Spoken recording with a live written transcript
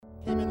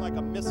Came in like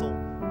a missile,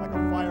 like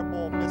a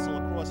fireball missile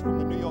across from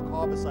the New York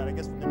Harbor side, I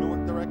guess from the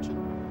Newark direction.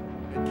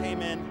 It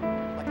came in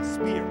like a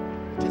spear.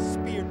 It just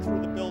speared through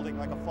the building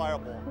like a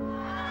fireball.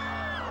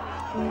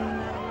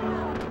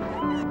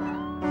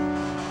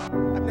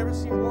 I've never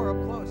seen war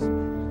up close,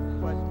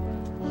 but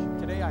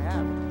today I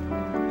have.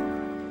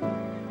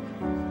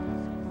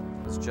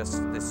 It's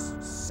just this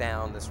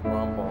sound, this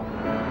rumble,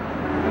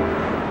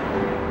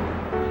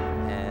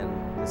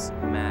 and this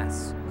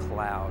mass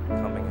cloud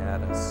coming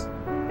at us.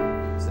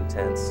 It's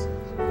intense.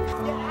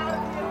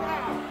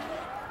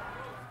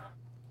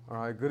 All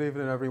right, good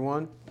evening,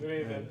 everyone.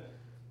 Good evening.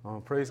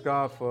 Praise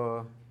God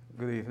for,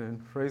 good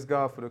evening. Praise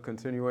God for the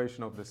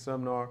continuation of the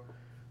seminar.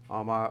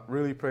 I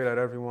really pray that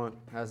everyone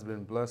has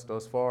been blessed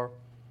thus far.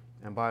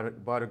 And by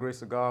the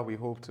grace of God, we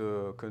hope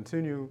to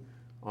continue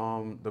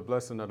the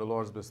blessing that the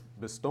Lord has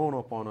bestowed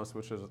upon us,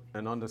 which is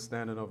an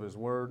understanding of His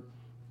Word,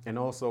 and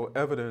also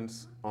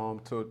evidence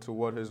to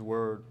what His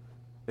Word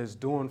is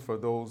doing for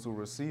those who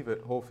receive it.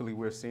 Hopefully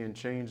we're seeing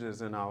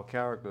changes in our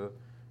character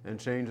and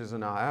changes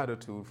in our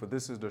attitude, for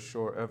this is the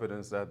sure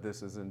evidence that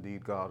this is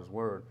indeed God's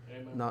Word.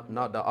 Amen.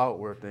 Not the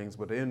outward things,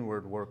 but the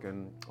inward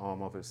working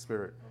of His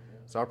Spirit. Okay.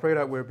 So I pray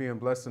that we're being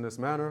blessed in this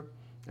manner.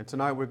 And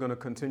tonight we're going to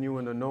continue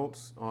in the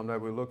notes that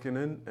we're looking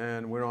in,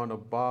 and we're on the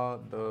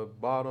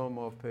bottom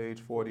of page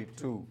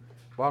 42.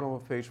 Bottom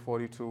of page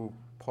 42,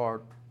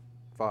 part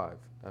 5.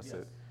 That's yes.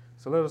 It.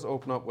 So let us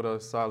open up with a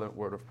silent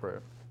word of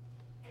prayer.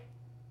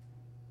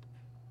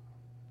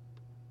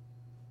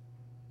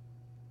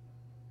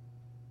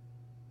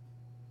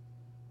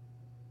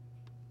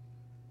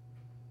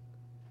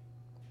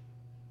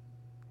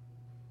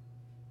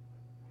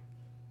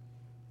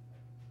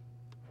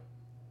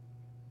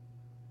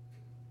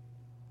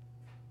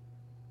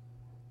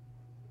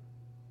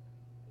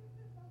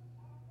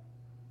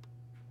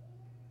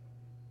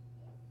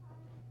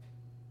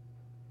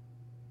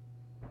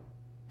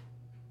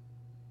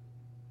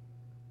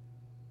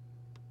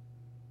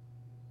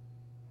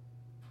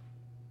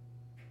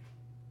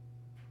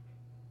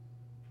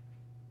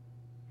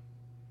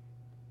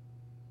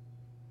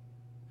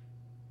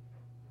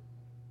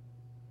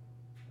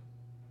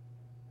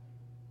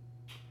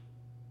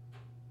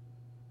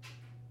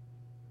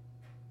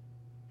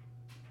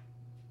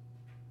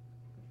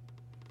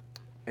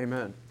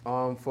 Amen.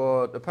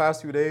 For the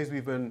past few days,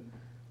 we've been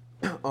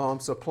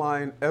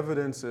supplying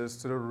evidences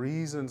to the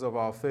reasons of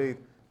our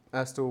faith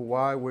as to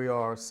why we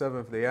are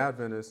Seventh-day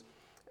Adventists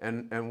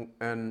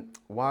and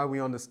why we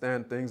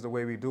understand things the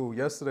way we do.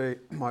 Yesterday,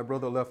 my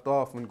brother left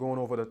off when going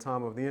over the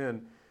time of the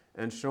end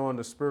and showing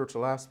the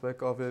spiritual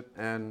aspect of it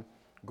and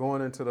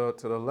going into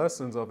the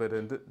lessons of it.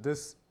 And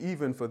this,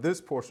 even for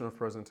this portion of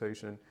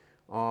presentation,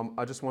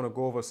 I just want to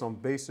go over some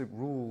basic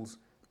rules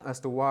as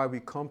to why we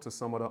come to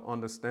some of the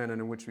understanding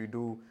in which we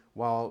do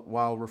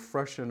while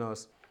refreshing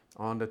us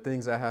on the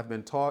things that have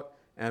been taught.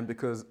 And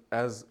because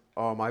as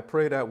I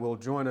pray that will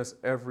join us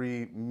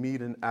every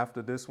meeting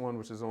after this one,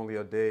 which is only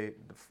a day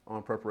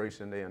on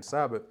preparation day and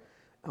Sabbath,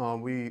 I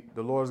believe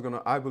the Lord's going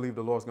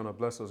to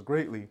bless us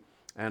greatly.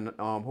 And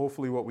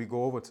hopefully what we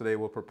go over today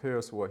will prepare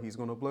us for what He's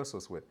going to bless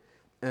us with.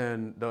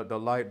 And the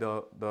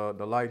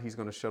light He's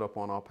going to shed up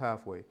on our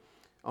pathway.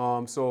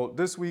 So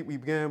this week we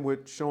began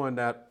with showing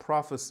that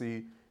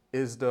prophecy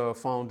is the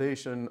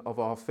foundation of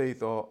our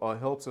faith, or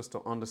helps us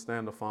to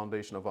understand the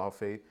foundation of our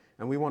faith.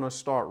 And we want to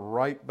start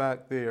right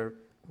back there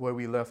where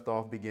we left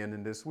off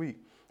beginning this week.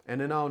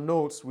 And in our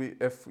notes,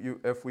 if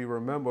we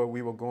remember,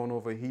 we were going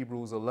over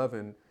Hebrews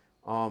 11,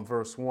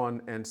 verse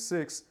 1 and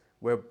 6,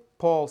 where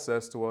Paul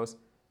says to us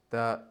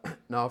that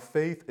now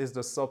faith is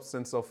the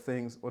substance of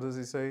things, what does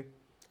he say?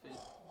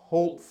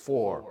 Hope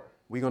for.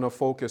 We're going to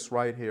focus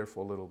right here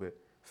for a little bit.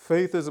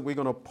 Faith is, we're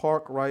going to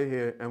park right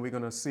here and we're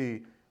going to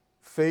see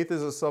faith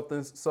is a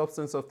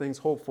substance of things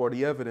hoped for,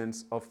 the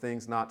evidence of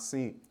things not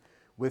seen.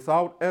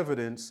 Without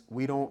evidence,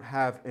 we don't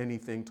have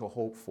anything to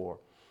hope for.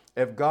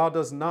 If God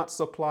does not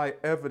supply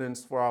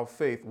evidence for our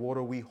faith, what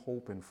are we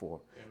hoping for?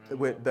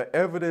 The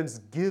evidence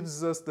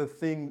gives us the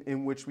thing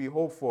in which we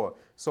hope for.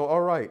 So,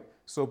 all right.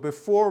 So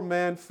before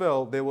man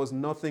fell, there was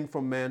nothing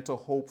for man to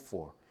hope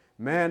for.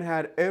 Man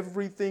had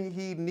everything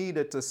he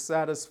needed to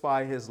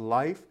satisfy his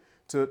life,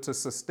 to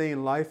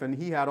sustain life, and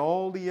he had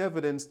all the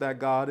evidence that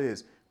God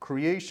is.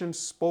 Creation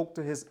spoke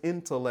to his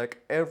intellect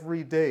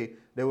every day.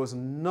 There was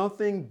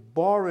nothing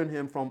barring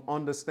him from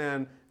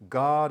understand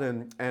God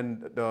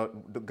and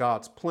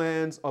God's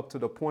plans up to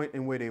the point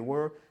in where they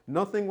were.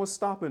 Nothing was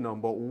stopping them.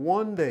 But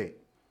one day,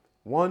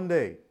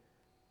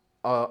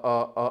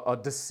 a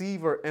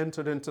deceiver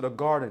entered into the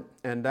garden,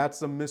 and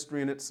that's a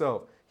mystery in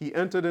itself. He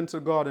entered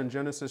into God in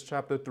Genesis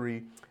chapter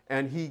 3,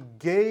 and he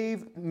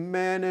gave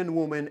man and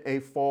woman a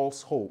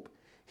false hope.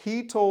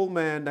 He told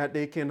man that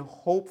they can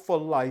hope for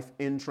life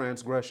in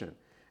transgression.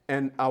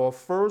 And our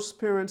first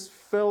parents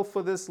fell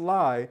for this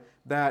lie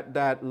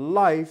that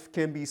life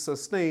can be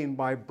sustained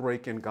by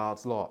breaking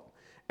God's law.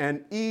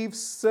 And Eve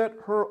set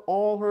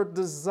all her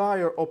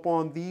desire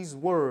upon these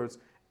words,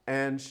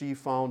 and she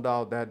found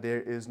out that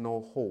there is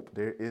no hope,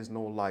 there is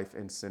no life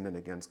in sinning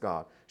against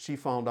God. She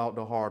found out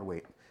the hard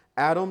way.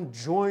 Adam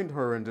joined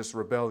her in this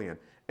rebellion,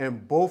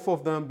 and both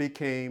of them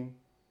became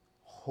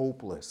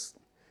hopeless.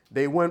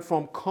 They went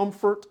from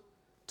comfort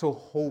to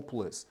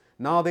hopeless.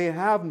 Now they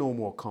have no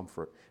more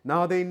comfort.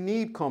 Now they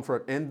need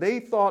comfort, and they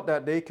thought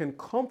that they can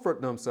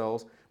comfort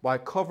themselves by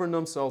covering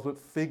themselves with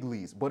fig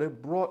leaves, but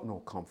it brought no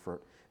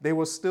comfort. They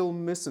were still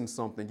missing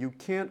something. You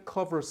can't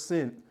cover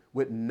sin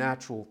with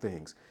natural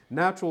things.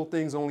 Natural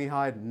things only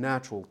hide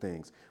natural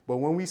things. But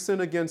when we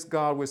sin against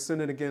God, we're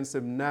sinning against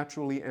him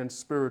naturally and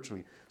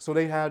spiritually. So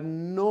they had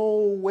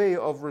no way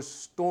of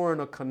restoring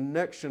a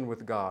connection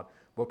with God.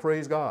 But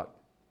praise God,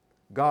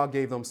 God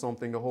gave them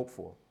something to hope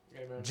for.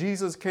 Amen.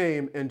 Jesus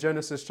came in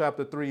Genesis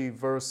chapter 3,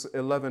 verse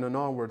 11 and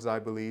onwards, I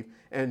believe,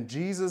 and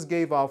Jesus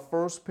gave our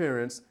first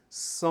parents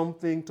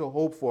something to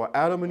hope for.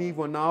 Adam and Eve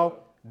were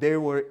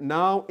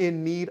now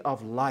in need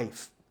of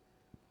life,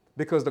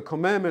 because the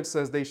commandment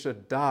says they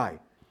should die.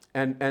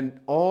 And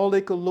all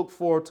they could look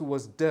forward to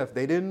was death.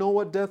 They didn't know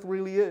what death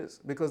really is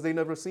because they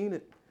never seen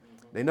it.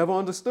 They never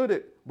understood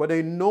it, but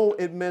they know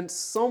it meant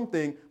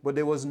something, but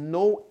there was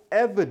no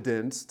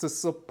evidence to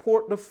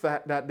support the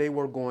fact that they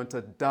were going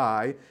to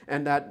die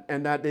and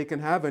that they can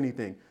have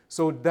anything.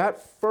 So that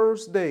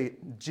first day,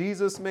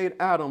 Jesus made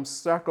Adam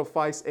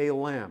sacrifice a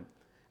lamb.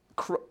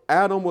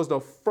 Adam was the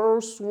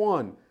first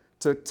one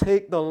to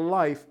take the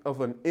life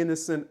of an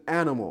innocent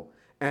animal.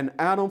 And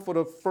Adam, for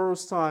the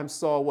first time,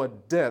 saw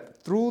what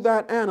death, through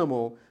that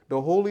animal,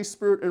 the Holy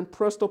Spirit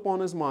impressed upon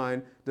his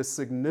mind the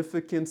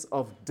significance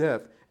of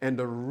death and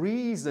the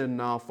reason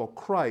now for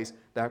Christ,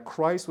 that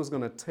Christ was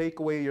going to take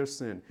away your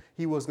sin.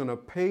 He was going to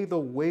pay the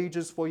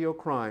wages for your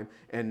crime.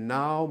 And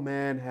now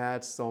man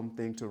had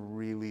something to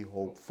really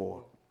hope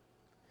for.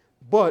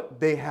 But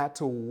they had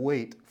to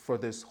wait for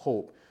this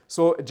hope.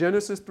 So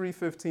Genesis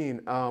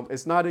 3:15,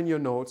 it's not in your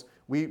notes.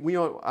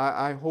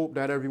 I hope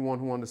that everyone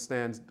who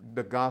understands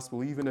the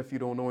gospel, even if you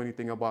don't know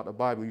anything about the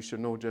Bible, you should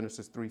know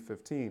Genesis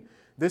 3:15.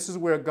 This is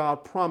where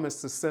God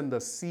promised to send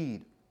a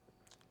seed.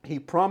 He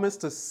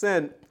promised to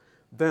send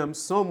them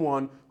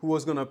someone who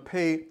was going to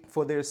pay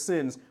for their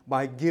sins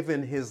by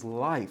giving his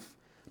life.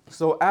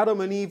 So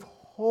Adam and Eve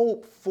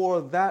hoped for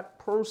that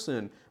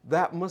person,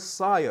 that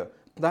Messiah,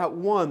 that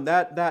one,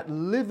 that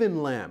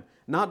living lamb,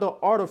 not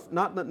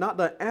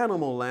the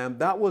animal lamb.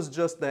 That was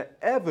just the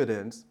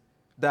evidence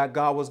that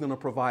God was going to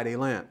provide a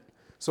lamb.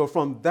 So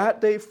from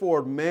that day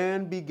forward,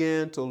 man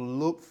began to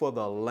look for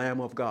the Lamb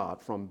of God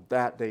from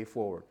that day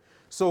forward.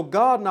 So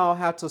God now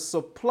had to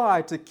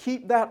supply, to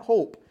keep that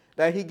hope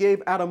that he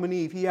gave Adam and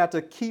Eve, he had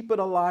to keep it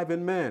alive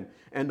in man.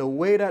 And the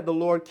way that the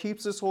Lord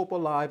keeps his hope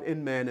alive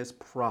in man is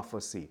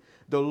prophecy.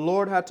 The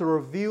Lord had to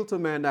reveal to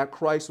man that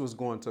Christ was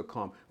going to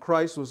come.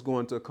 Christ was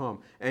going to come.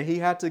 And he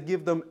had to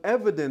give them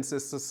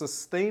evidences to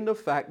sustain the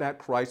fact that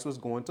Christ was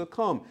going to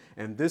come.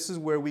 And this is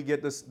where we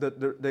get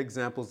the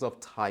examples of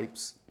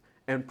types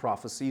and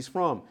prophecies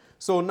from.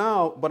 So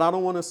now, but I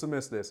don't want us to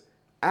miss this.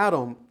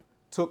 Adam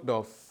took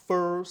the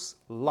first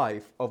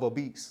life of a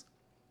beast.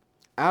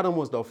 Adam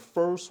was the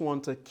first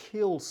one to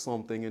kill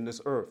something in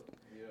this earth.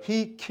 Yeah.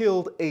 He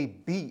killed a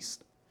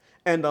beast.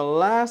 And the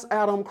last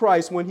Adam,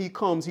 Christ, when he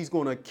comes, he's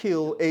going to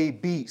kill a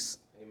beast.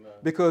 Amen.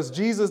 Because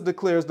Jesus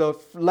declares the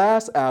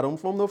last Adam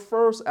from the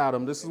first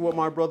Adam. This is what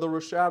my brother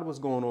Rashad was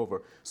going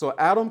over. So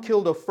Adam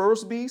killed the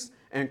first beast,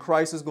 and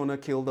Christ is going to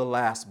kill the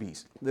last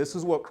beast. This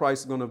is what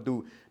Christ is going to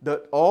do.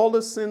 All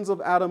the sins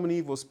of Adam and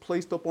Eve was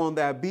placed upon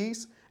that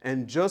beast,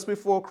 and just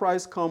before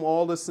Christ come,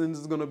 all the sins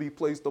is going to be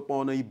placed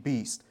upon a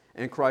beast,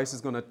 and Christ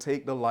is going to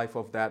take the life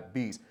of that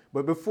beast.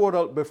 But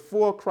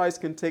before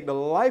Christ can take the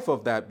life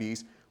of that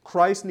beast,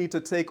 Christ needs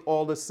to take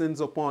all the sins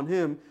upon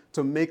him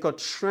to make a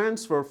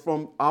transfer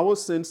from our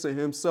sins to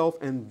himself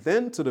and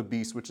then to the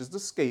beast, which is the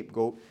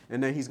scapegoat,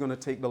 and then he's going to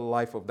take the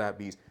life of that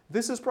beast.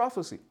 This is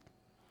prophecy.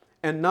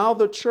 And now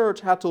the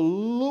church had to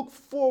look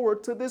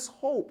forward to this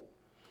hope.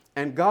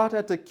 And God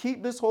had to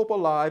keep this hope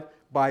alive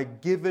by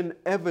giving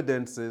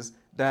evidences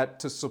that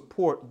to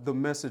support the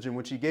message in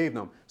which he gave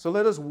them. So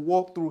let us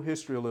walk through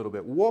history a little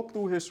bit. Walk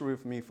through history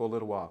with me for a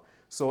little while.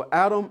 So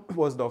Adam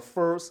was the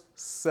first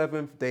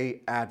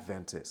Seventh-day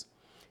Adventist.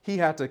 He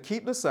had to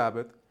keep the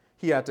Sabbath,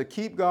 he had to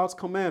keep God's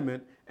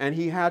commandment, and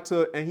he had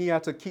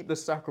to keep the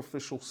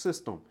sacrificial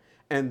system.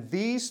 And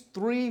these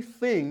three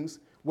things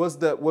was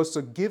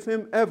to give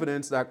him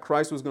evidence that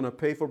Christ was going to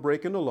pay for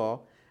breaking the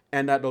law,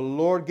 and that the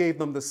Lord gave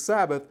them the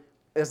Sabbath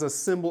as a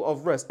symbol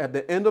of rest. At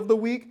the end of the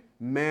week,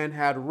 man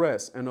had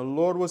rest. And the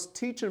Lord was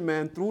teaching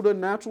man through the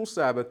natural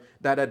Sabbath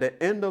that at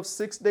the end of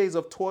 6 days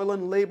of toil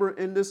and labor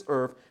in this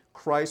earth,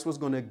 Christ was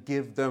going to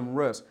give them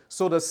rest.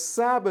 So the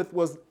Sabbath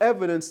was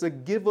evidence to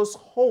give us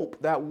hope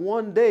that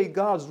one day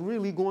God's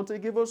really going to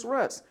give us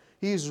rest.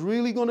 He's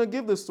really going to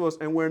give this to us,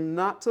 and we're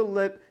not to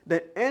let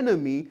the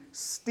enemy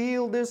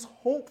steal this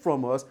hope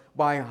from us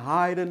by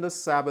hiding the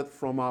Sabbath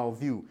from our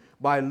view.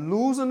 By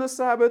losing the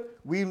Sabbath,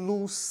 we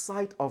lose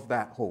sight of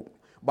that hope.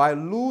 By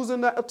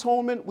losing that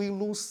atonement, we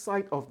lose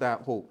sight of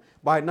that hope.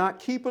 By not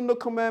keeping the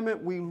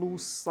commandment, we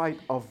lose sight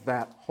of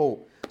that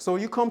hope. So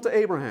you come to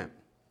Abraham,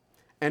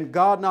 and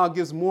God now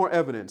gives more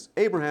evidence.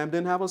 Abraham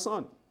didn't have a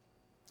son.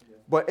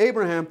 But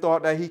Abraham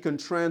thought that he can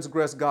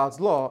transgress God's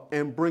law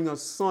and bring a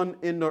son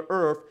in the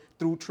earth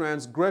through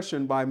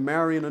transgression by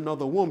marrying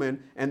another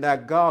woman, and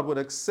that God would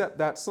accept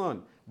that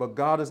son. But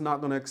God is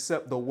not going to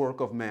accept the work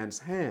of man's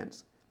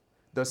hands.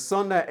 The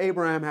son that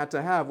Abraham had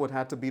to have would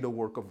have to be the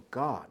work of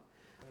God.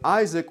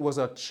 Isaac was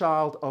a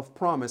child of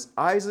promise.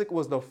 Isaac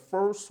was the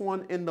first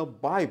one in the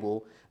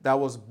Bible that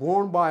was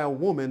born by a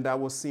woman that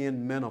was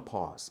seeing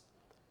menopause.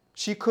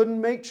 She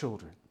couldn't make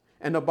children.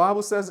 And the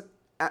Bible says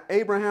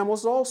Abraham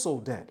was also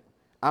dead.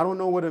 I don't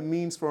know what it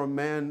means for a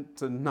man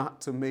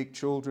not to make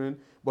children,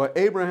 but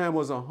Abraham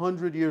was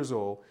 100 years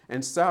old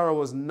and Sarah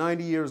was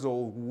 90 years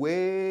old,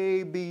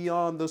 way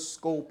beyond the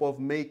scope of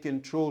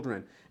making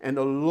children. And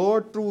the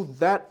Lord, through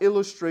that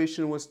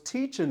illustration, was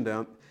teaching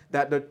them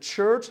that the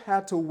church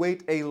had to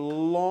wait a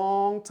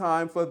long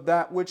time for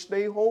that which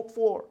they hoped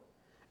for.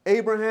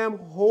 Abraham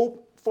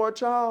hoped for a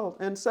child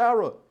and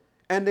Sarah,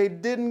 and they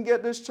didn't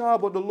get this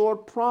child, but the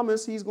Lord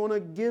promised he's going to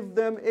give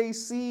them a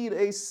seed.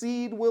 A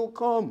seed will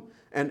come.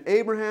 And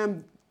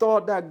Abraham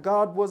thought that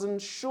God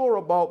wasn't sure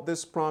about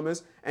this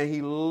promise, and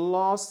he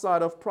lost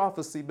sight of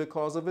prophecy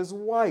because of his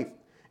wife.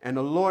 And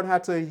the Lord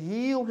had to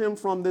heal him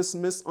from this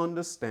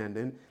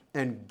misunderstanding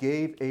and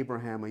gave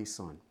Abraham a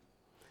son.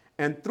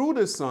 And through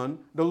this son,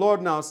 the Lord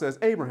now says,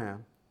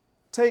 Abraham,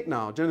 take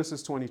now,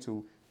 Genesis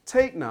 22,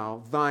 take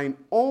now thine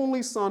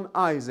only son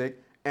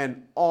Isaac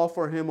and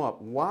offer him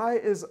up. Why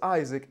is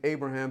Isaac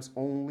Abraham's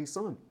only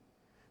son?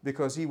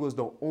 Because he was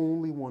the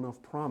only one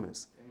of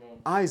promise.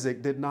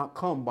 Isaac did not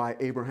come by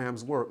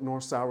Abraham's work nor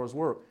Sarah's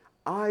work.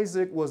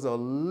 Isaac was a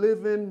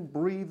living,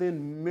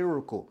 breathing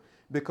miracle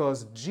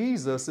because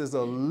Jesus is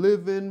a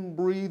living,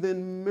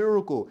 breathing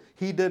miracle.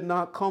 He did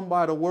not come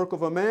by the work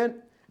of a man,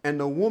 and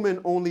the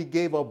woman only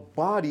gave a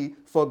body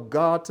for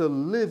God to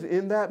live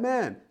in that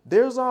man.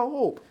 There's our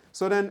hope.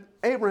 So then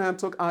Abraham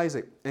took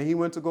Isaac and he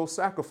went to go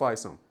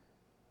sacrifice him.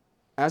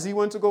 As he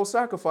went to go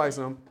sacrifice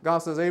him, God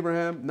says,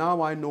 Abraham,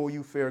 now I know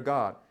you fear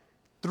God.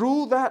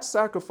 Through that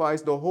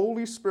sacrifice, the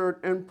Holy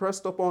Spirit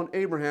impressed upon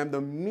Abraham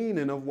the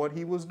meaning of what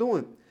he was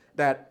doing.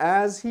 That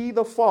as he,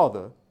 the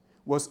Father,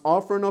 was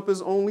offering up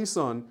his only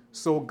son,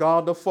 so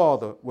God the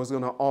Father was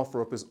going to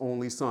offer up his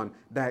only son.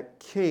 That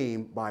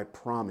came by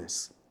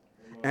promise.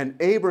 And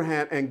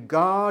Abraham and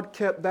God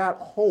kept that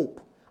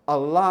hope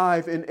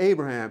alive in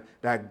Abraham,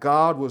 that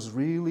God was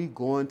really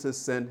going to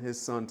send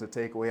his son to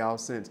take away our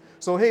sins.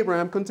 So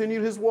Abraham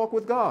continued his walk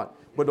with God.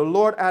 But the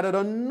Lord added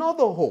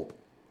another hope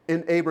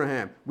in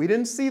Abraham. We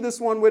didn't see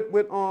this one with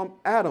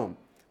Adam,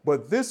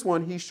 but this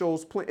one he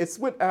shows plain. It's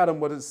with Adam,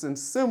 but it's in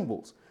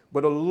symbols.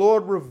 But the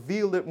Lord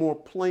revealed it more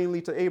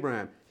plainly to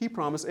Abraham. He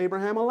promised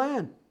Abraham a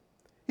land.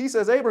 He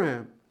says,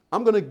 Abraham,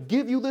 I'm going to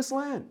give you this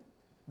land.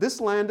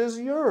 This land is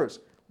yours.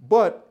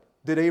 But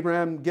did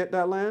Abraham get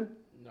that land?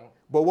 No.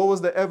 But what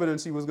was the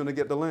evidence he was going to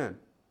get the land?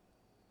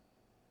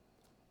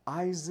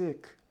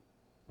 Isaac.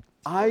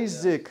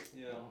 Isaac.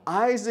 Yeah.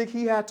 Isaac,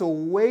 he had to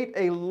wait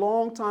a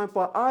long time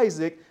for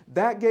Isaac.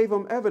 That gave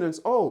him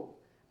evidence. Oh,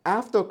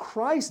 after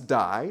Christ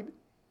died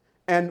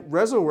and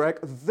resurrect,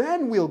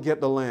 then we'll get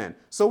the land.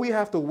 So we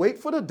have to wait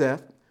for the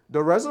death,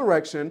 the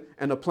resurrection,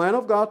 and the plan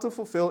of God to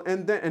fulfill.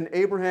 And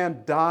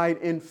Abraham died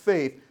in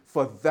faith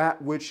for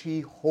that which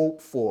he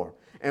hoped for.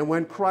 And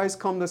when Christ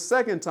comes the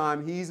second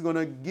time, he's going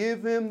to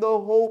give him the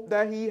hope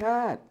that he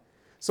had.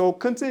 So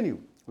continue.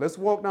 Let's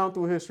walk down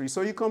through history.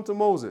 So you come to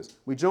Moses.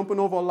 We're jumping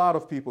over a lot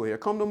of people here.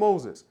 Come to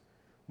Moses.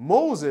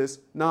 Moses,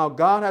 now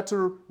God had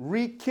to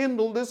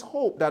rekindle this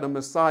hope that a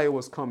Messiah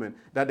was coming,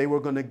 that they were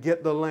going to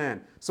get the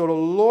land. So the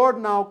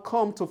Lord now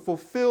come to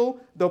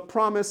fulfill the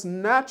promise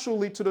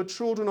naturally to the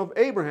children of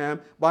Abraham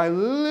by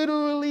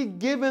literally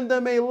giving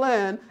them a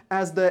land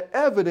as the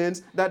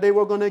evidence that they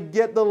were going to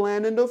get the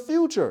land in the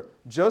future.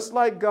 Just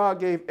like God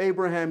gave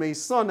Abraham a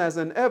son as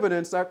an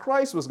evidence that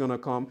Christ was going to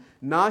come,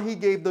 now he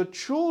gave the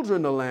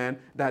children the land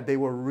that they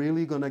were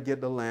really going to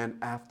get the land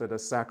after the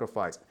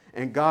sacrifice.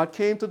 And God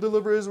came to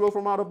deliver Israel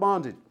from out of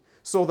bondage.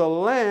 So the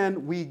land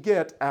we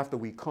get after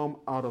we come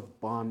out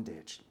of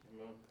bondage.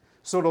 Amen.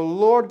 So the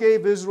Lord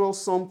gave Israel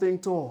something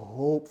to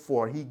hope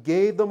for. He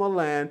gave them a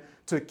land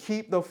to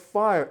keep the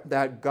fire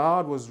that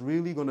God was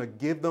really going to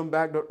give them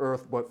back to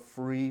earth, but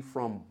free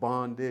from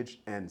bondage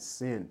and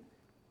sin.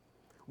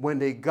 When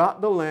they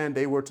got the land,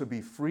 they were to be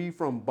free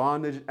from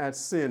bondage and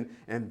sin.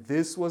 And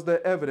this was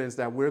the evidence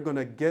that we're going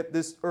to get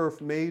this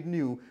earth made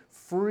new,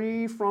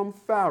 free from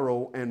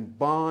Pharaoh and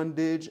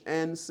bondage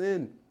and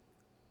sin.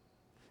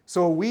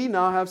 So we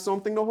now have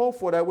something to hope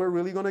for, that we're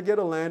really going to get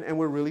a land and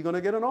we're really going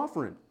to get an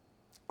offering.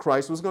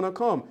 Christ was going to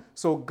come.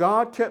 So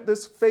God kept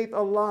this faith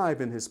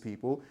alive in his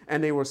people,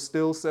 and they were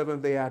still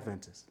Seventh-day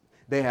Adventists.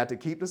 They had to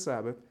keep the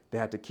Sabbath, they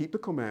had to keep the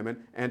commandment,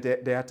 and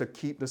they had to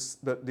keep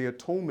the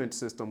atonement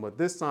system. But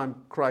this time,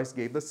 Christ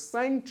gave the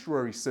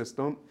sanctuary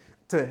system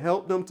to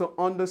help them to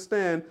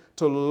understand,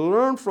 to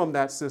learn from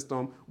that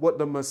system what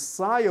the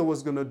Messiah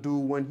was going to do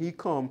when he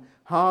come,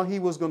 how he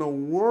was going to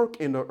work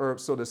in the earth.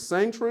 So the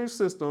sanctuary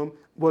system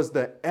was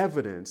the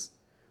evidence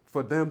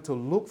for them to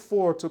look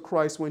forward to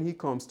Christ when he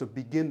comes to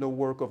begin the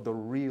work of the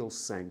real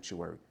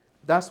sanctuary.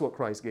 That's what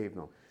Christ gave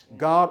them.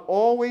 God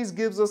always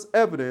gives us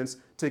evidence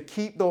to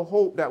keep the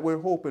hope that we're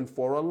hoping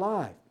for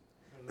alive.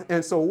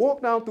 And so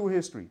walk down through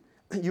history.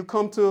 You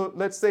come to,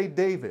 let's say,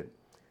 David.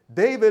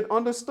 David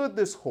understood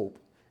this hope.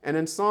 And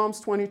in Psalms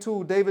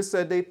 22, David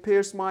said, they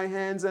pierced my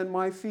hands and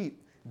my feet.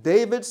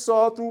 David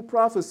saw through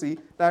prophecy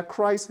that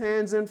Christ's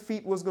hands and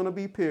feet was going to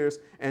be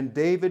pierced, and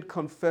David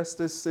confessed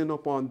his sin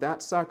upon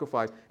that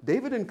sacrifice.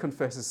 David didn't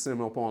confess his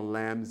sin upon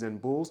lambs and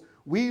bulls.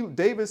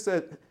 David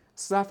said,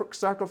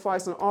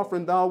 sacrifice and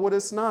offering thou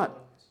wouldest not,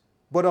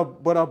 but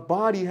a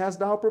body hast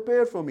thou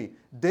prepared for me.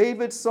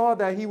 David saw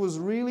that he was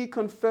really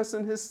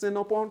confessing his sin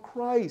upon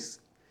Christ.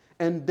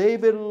 And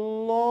David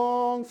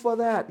longed for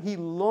that. He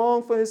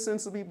longed for his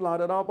sins to be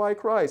blotted out by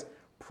Christ.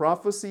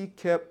 Prophecy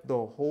kept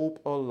the hope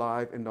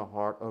alive in the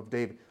heart of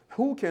David.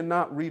 Who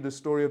cannot read the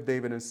story of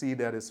David and see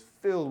that it's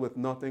filled with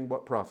nothing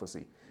but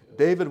prophecy?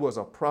 David was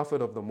a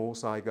prophet of the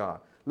Most High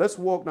God. Let's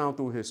walk down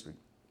through history.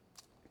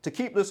 To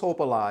keep this hope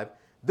alive,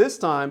 this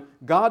time,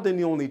 God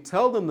didn't only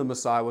tell them the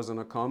Messiah was going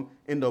to come.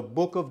 In the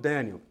book of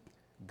Daniel,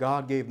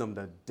 God gave them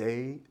the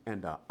day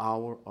and the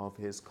hour of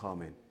his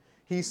coming.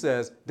 He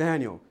says,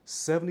 Daniel,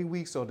 70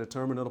 weeks are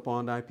determined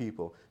upon thy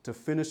people to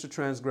finish the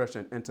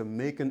transgression and to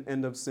make an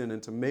end of sin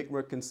and to make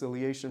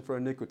reconciliation for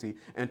iniquity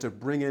and to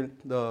bring in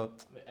the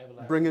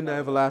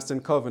everlasting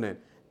covenant.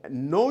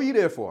 Know ye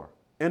therefore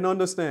and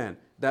understand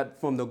that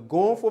from the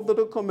going forth of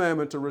the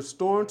commandment to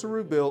restore and to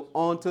rebuild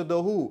unto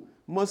the who?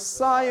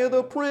 Messiah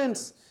the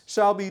Prince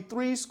shall be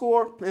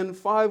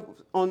 65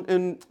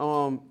 in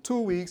 2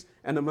 weeks,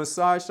 and the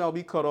Messiah shall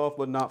be cut off,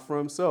 but not for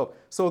himself.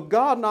 So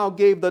God now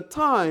gave the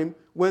time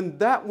when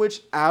that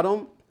which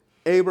Adam,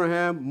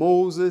 Abraham,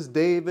 Moses,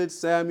 David,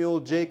 Samuel,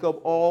 Jacob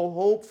all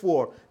hoped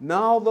for.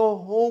 Now the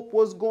hope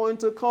was going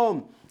to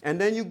come. And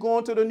then you go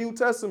into the New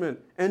Testament,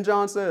 and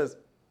John says,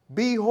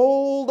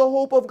 behold the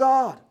hope of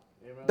God.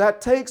 Amen.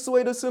 That takes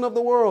away the sin of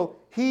the world.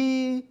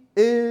 He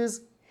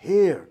is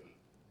here.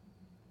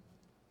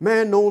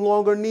 Man no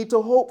longer need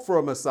to hope for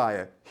a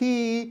Messiah.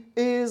 He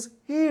is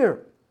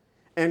here.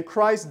 And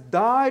Christ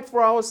died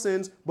for our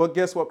sins, but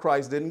guess what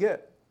Christ didn't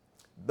get?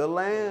 The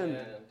land.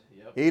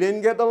 Yep. He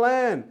didn't get the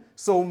land.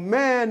 So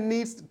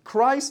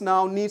Christ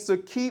now needs to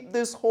keep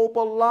this hope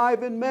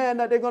alive in man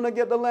that they're going to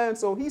get the land.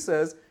 So he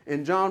says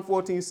in John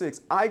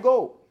 14:6, I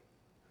go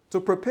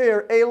to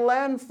prepare a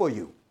land for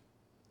you,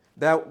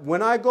 that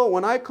when I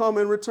come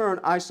and return,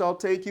 I shall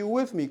take you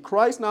with me.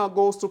 Christ now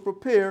goes to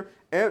prepare,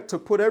 to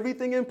put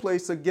everything in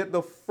place to get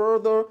the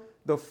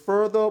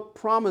further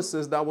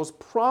promises that was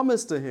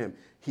promised to him.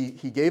 He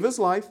gave his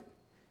life.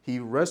 He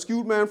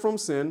rescued man from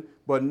sin,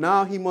 but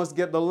now he must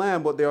get the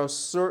land. But there are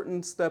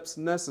certain steps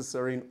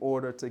necessary in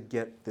order to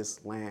get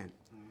this land.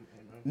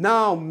 Amen.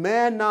 Now,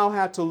 man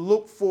had to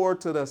look forward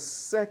to the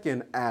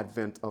second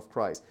advent of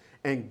Christ.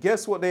 And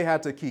guess what they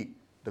had to keep?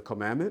 The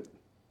commandment,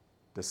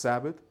 the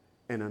Sabbath,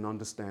 and an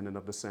understanding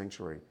of the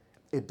sanctuary.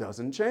 It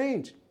doesn't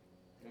change.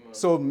 Amen.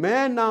 So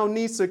man now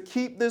needs to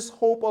keep this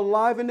hope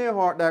alive in their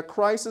heart that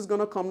Christ is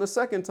going to come the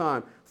second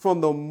time.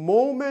 From the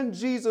moment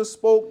Jesus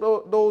spoke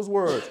those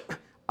words,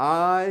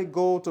 I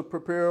go to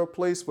prepare a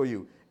place for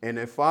you. And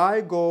if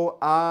I go,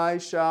 I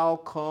shall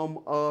come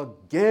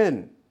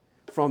again.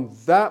 From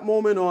that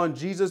moment on,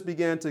 Jesus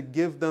began to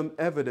give them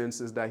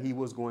evidences that he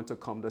was going to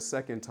come the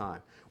second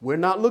time. We're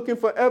not looking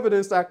for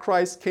evidence that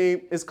Christ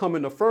is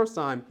coming the first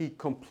time. He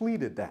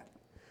completed that.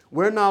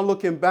 We're now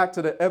looking back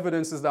to the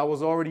evidences that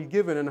was already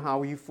given and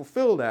how he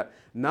fulfilled that.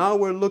 Now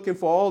we're looking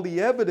for all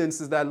the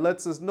evidences that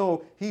lets us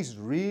know he's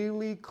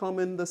really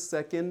coming the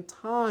second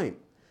time.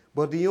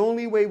 But the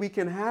only way we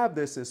can have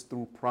this is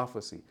through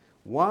prophecy.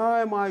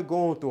 Why am I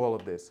going through all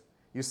of this?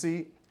 You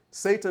see,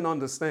 Satan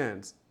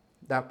understands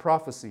that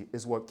prophecy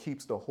is what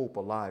keeps the hope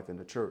alive in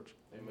the church.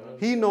 Amen.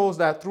 He knows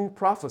that through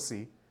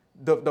prophecy,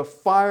 the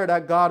fire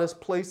that God has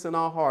placed in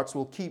our hearts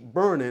will keep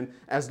burning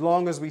as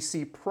long as we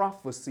see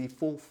prophecy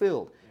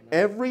fulfilled. Amen.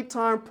 Every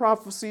time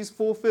prophecy is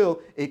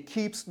fulfilled, it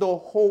keeps the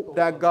hope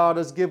that God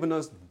has given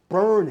us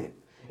burning.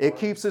 It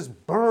keeps us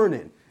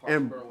burning.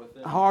 And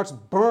hearts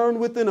burn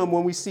within them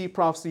when we see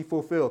prophecy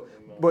fulfilled.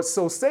 Amen. But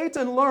so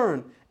Satan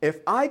learned, if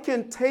I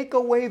can take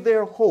away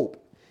their hope,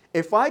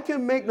 if I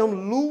can make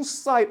them lose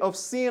sight of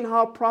seeing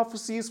how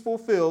prophecy is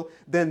fulfilled,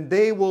 then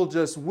they will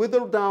just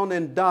wither down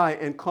and die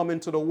and come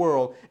into the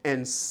world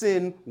and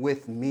sin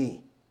with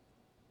me.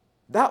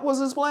 That was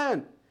his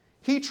plan.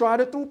 He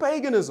tried it through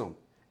paganism,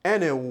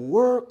 and it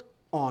worked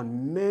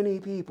on many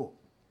people.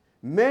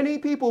 Many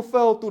people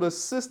fell through the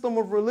system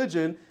of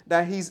religion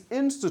that he's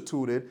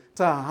instituted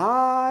to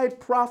hide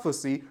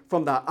prophecy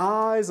from the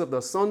eyes of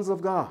the sons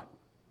of God.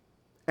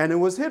 And it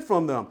was hid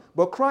from them.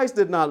 But Christ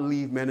did not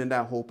leave men in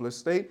that hopeless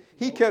state.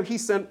 He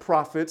sent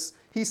prophets.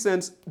 He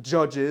sent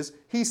judges.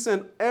 He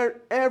sent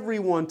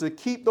everyone to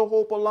keep the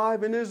hope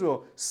alive in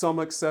Israel. Some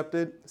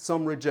accepted,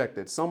 some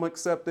rejected. Some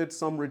accepted,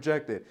 some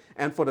rejected.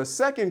 And for the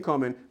second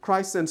coming,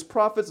 Christ sends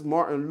prophets,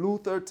 Martin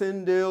Luther,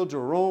 Tyndale,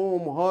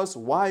 Jerome, Huss,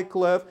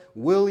 Wycliffe,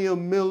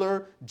 William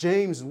Miller,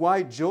 James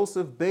White,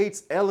 Joseph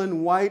Bates,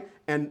 Ellen White.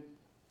 And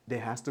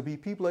there has to be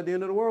people at the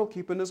end of the world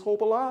keeping this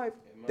hope alive.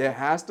 Amen. There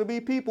has to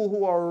be people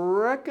who are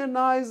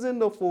recognizing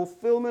the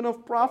fulfillment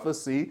of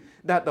prophecy,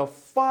 that the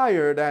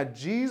fire that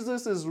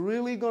Jesus is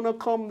really going to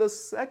come the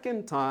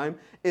second time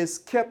is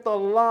kept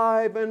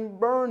alive and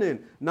burning.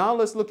 Now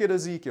let's look at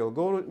Ezekiel.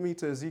 Go with me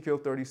to Ezekiel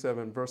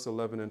 37, verse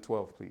 11 and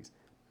 12, please.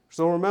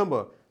 So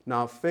remember,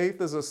 now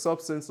faith is a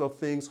substance of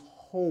things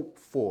hoped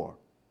for.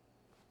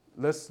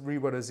 Let's read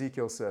what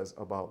Ezekiel says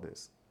about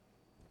this.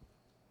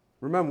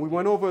 Remember, we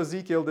went over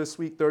Ezekiel this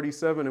week,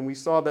 37, and we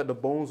saw that the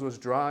bones was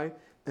dry.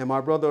 And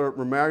my brother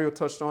Romario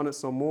touched on it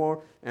some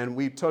more, and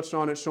we touched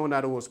on it showing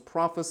that it was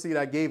prophecy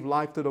that gave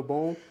life to the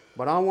bone.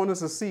 But I want us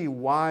to see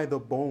why the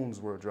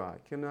bones were dry.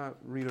 Can I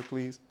read it,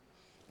 please?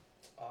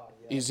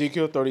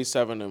 Ezekiel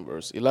 37 and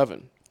verse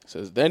 11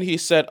 says, Then he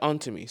said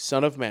unto me,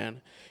 Son of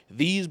man,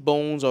 these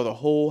bones are the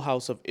whole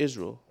house of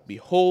Israel.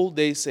 Behold,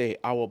 they say,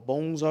 Our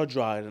bones are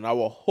dried, and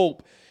our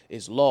hope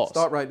is lost.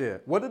 Start right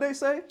there. What did they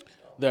say?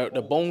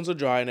 The bones are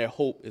dry, and their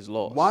hope is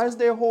lost. Why is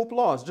their hope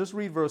lost? Just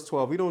read verse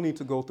 12. We don't need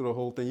to go through the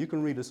whole thing. You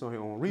can read this on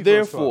your own. Read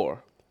verse 12.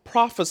 Therefore,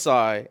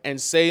 prophesy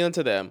and say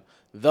unto them,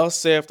 Thus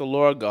saith the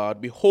Lord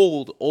God,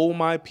 Behold, O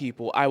my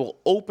people, I will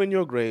open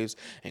your graves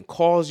and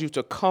cause you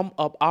to come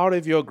up out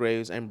of your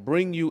graves and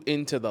bring you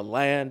into the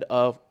land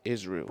of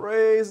Israel.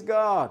 Praise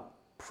God.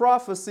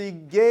 Prophecy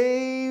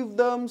gave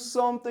them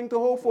something to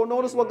hope for.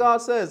 Notice what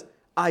God says.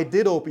 I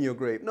did open your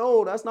grave.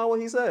 No, that's not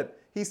what he said.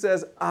 He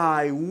says,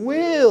 I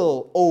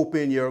will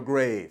open your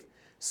grave.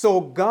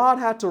 So God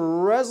had to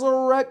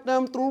resurrect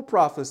them through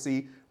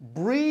prophecy,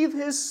 breathe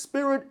his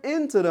spirit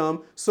into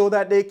them so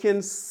that they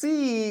can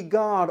see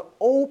God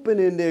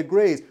opening their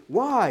graves.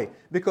 Why?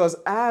 Because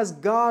as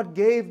God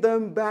gave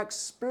them back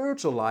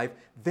spiritual life,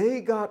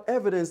 they got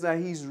evidence that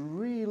he's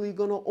really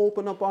going to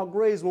open up our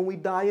graves when we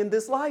die in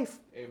this life.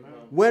 Amen.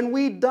 When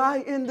we die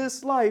in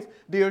this life,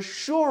 the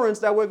assurance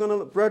that we're going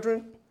to,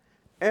 brethren,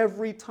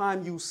 every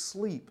time you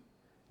sleep,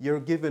 you're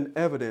given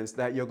evidence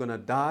that you're going to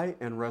die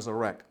and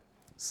resurrect.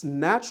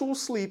 Natural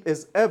sleep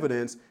is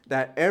evidence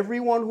that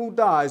everyone who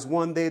dies,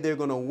 one day they're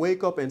going to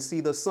wake up and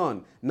see the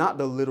sun, not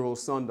the literal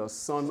sun, the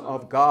Son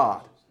of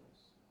God.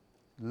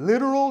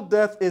 Literal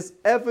death is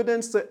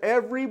evidence to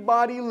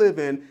everybody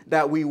living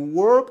that we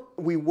work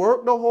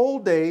the whole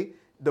day.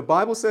 The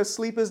Bible says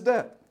sleep is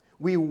death.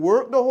 We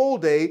work the whole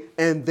day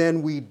and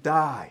then we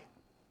die.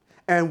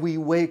 And we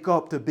wake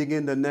up to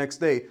begin the next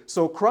day.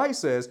 So Christ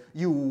says,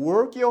 you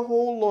work your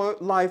whole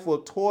life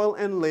with toil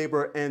and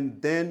labor,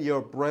 and then your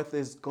breath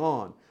is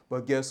gone.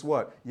 But guess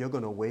what? You're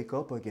going to wake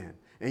up again.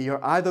 And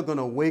you're either going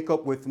to wake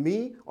up with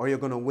me, or you're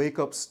going to wake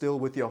up still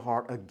with your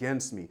heart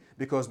against me.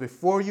 Because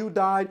before you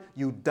died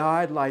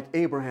like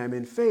Abraham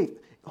in faith.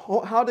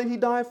 How did he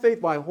die in faith?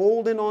 By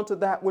holding on to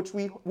that which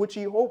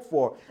he hoped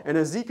for. And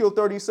Ezekiel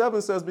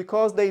 37 says,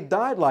 because they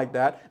died like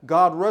that,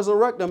 God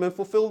resurrected them and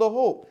fulfilled the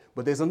hope.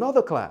 But there's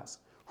another class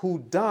who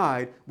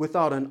died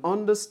without an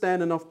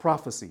understanding of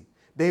prophecy.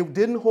 They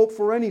didn't hope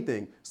for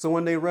anything. So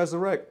when they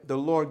resurrect, the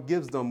Lord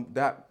gives them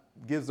that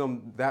which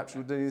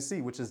they didn't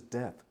see, which is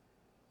death.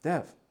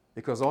 Death.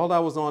 Because all that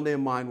was on their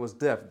mind was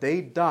death.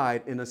 They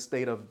died in a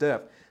state of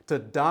death. To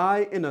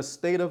die in a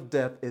state of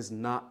death is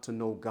not to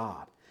know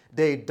God.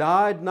 They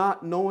died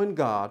not knowing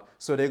God,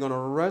 so they're going to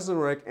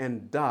resurrect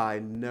and die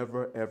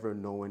never, ever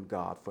knowing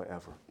God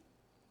forever.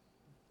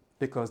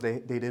 Because they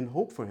didn't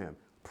hope for him.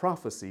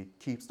 Prophecy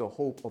keeps the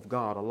hope of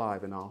God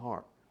alive in our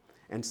heart.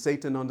 And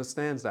Satan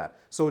understands that.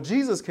 So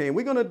Jesus came.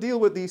 We're going to deal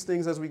with these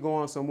things as we go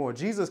on some more.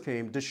 Jesus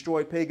came,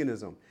 destroyed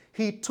paganism.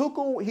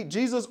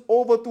 Jesus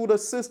overthrew the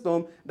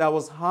system that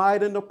was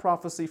hiding the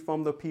prophecy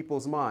from the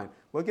people's mind.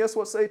 Well, guess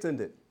what Satan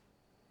did?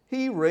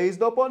 He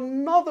raised up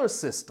another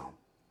system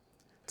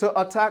to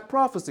attack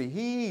prophecy.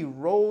 He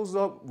rose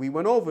up, we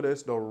went over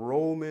this, the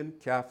Roman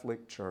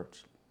Catholic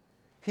Church.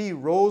 He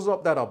rose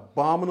up that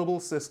abominable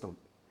system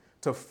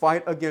to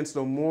fight against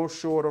the more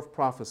sure of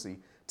prophecy,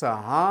 to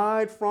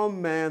hide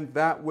from man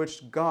that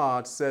which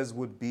God says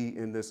would be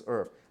in this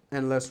earth.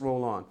 And let's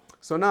roll on.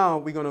 So now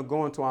we're going to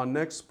go into our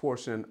next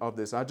portion of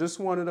this. I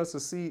just wanted us to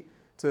see,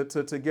 to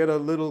get a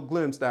little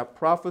glimpse that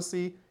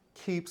prophecy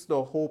keeps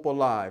the hope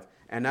alive.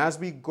 And as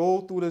we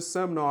go through this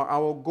seminar,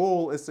 our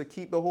goal is to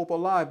keep the hope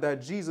alive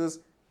that Jesus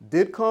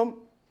did come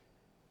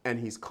and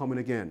he's coming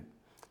again.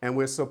 And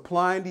we're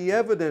supplying the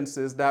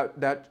evidences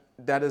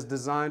that is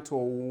designed to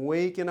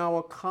awaken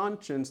our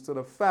conscience to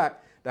the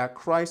fact that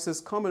Christ is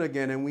coming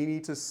again and we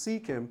need to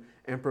seek him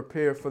and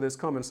prepare for this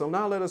coming. So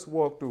now let us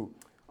walk through.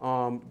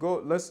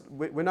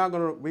 We're not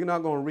going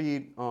to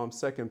read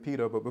 2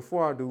 Peter, but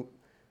before I do,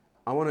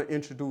 I want to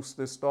introduce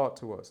this thought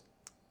to us.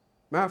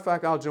 Matter of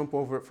fact, I'll jump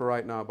over it for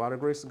right now. By the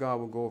grace of God,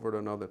 we'll go over it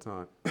another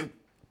time.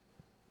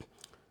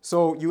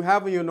 So you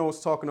have in your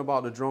notes talking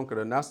about the drunkard,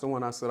 and that's the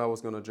one I said I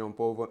was going to jump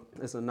over.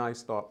 It's a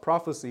nice thought.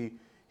 Prophecy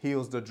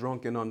heals the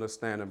drunk in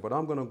understanding, but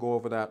I'm going to go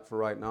over that for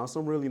right now.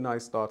 Some really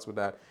nice thoughts with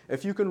that.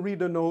 If you can read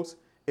the notes,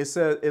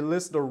 it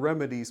lists the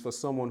remedies for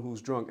someone who's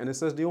drunk, and it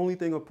says the only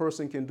thing a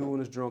person can do when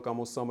he's drunk, I'm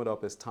going to sum it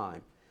up, is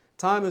time.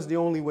 Time is the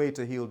only way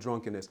to heal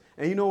drunkenness.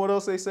 And you know what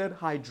else they said?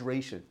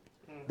 Hydration.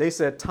 They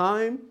said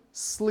time,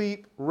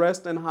 sleep,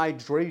 rest, and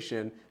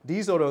hydration.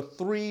 These are the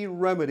 3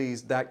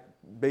 remedies that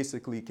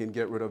basically can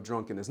get rid of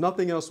drunkenness.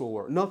 Nothing else will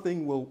work.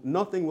 Nothing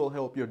will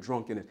help your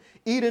drunkenness.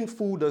 Eating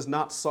food does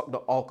not suck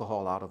the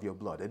alcohol out of your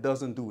blood. It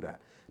doesn't do that.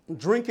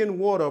 Drinking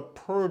water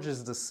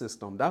purges the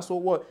system. That's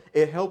what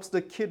it helps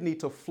the kidney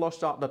to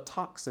flush out the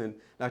toxin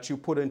that you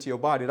put into your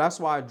body. That's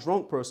why a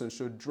drunk person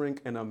should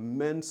drink an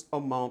immense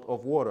amount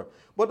of water.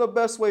 But the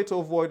best way to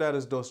avoid that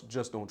is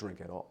just don't drink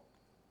at all.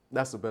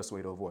 That's the best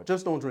way to avoid.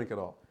 Just don't drink at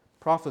all.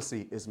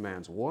 Prophecy is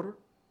man's water,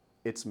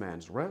 it's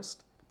man's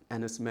rest,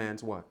 and it's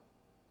man's what?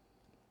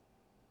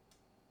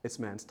 It's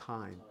man's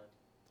time.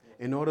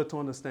 In order to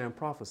understand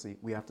prophecy,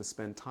 we have to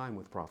spend time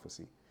with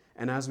prophecy.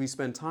 And as we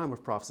spend time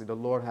with prophecy, the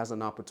Lord has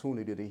an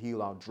opportunity to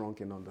heal our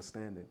drunken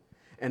understanding.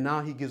 And now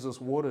he gives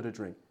us water to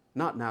drink,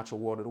 not natural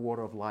water, the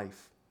water of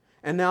life.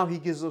 And now he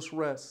gives us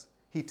rest.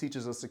 He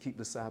teaches us to keep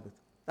the Sabbath.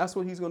 That's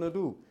what he's going to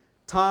do.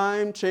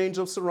 Time, change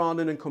of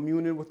surrounding, and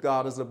communion with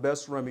God is the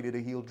best remedy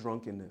to heal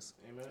drunkenness.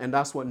 Amen. And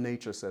that's what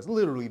nature says.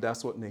 Literally,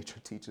 that's what nature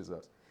teaches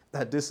us.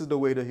 That this is the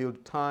way to heal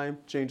time,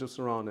 change of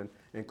surrounding,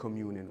 and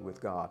communion with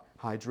God.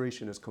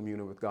 Hydration is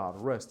communion with God.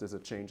 Rest is a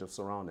change of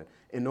surrounding.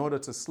 In order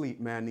to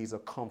sleep, man needs a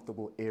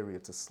comfortable area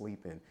to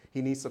sleep in.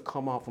 He needs to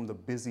come out from the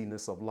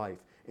busyness of life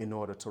in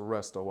order to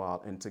rest a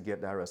while and to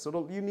get that rest.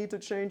 So you need to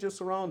change your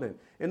surrounding.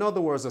 In other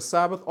words, the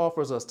Sabbath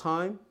offers us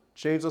time,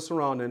 change of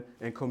surrounding,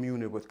 and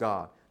communion with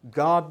God.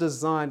 God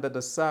designed that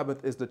the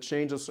Sabbath is the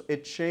change of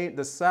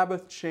the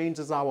Sabbath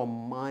changes our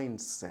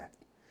mindset.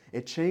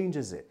 It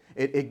changes it.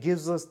 It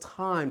gives us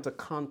time to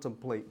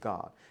contemplate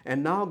God.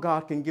 And now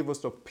God can give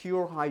us a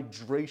pure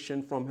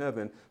hydration from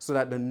heaven so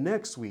that the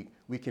next week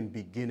we can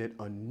begin it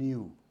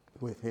anew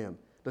with him.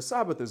 The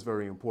Sabbath is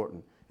very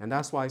important. And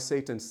that's why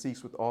Satan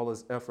seeks with all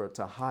his effort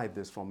to hide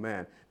this from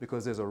man,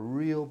 because there's a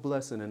real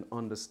blessing in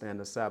understanding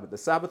the Sabbath. The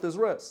Sabbath is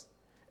rest.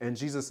 And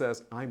Jesus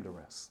says, I'm the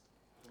rest.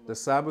 The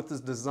Sabbath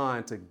is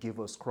designed to give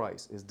us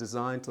Christ. It's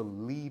designed to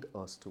lead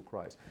us to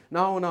Christ.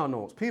 Now in our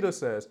notes, Peter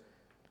says,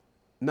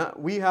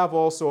 we have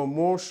also a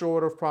more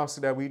sure of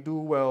prophecy that we do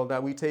well,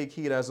 that we take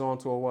heed as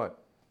unto a what?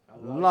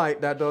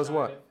 Light that does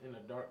what? In a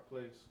dark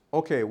place.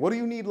 Okay, what do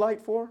you need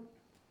light for?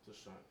 To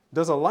shine.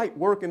 Does a light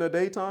work in the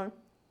daytime?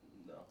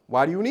 No.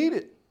 Why do you need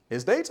it?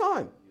 It's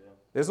daytime. Yeah.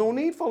 There's no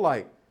need for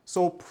light.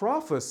 So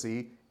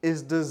prophecy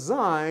is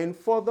designed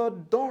for the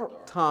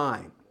dark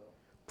time.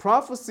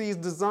 Prophecy is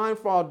designed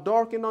for our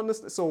dark and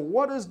understanding. So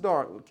what is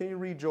dark? Can you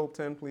read Job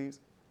 10,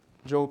 please?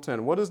 Job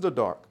 10. What is the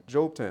dark?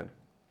 Job 10.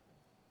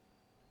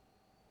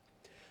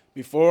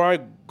 Before I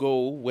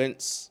go,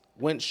 whence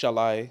shall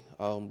I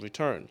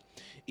return?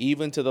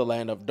 Even to the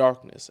land of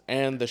darkness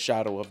and the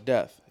shadow of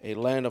death, a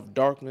land of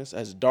darkness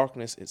as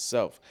darkness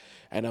itself,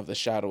 and of the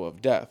shadow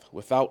of death,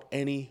 without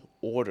any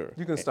order.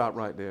 You can stop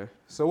right there.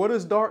 So what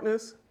is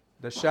darkness?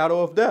 The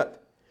shadow of death.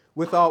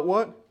 Without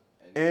what?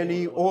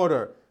 Any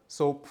order.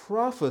 So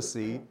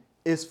prophecy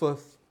is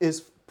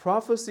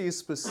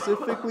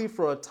specifically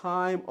for a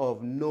time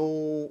of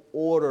no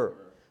order.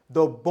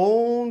 The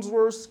bones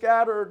were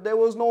scattered. There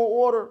was no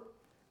order.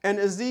 And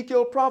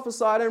Ezekiel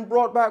prophesied and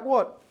brought back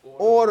what?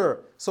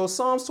 Order. So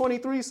Psalms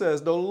 23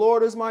 says, the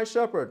Lord is my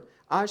shepherd.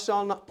 I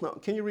shall not. No,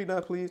 can you read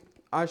that, please?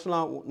 I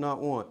shall not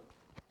want.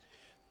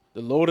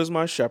 The Lord is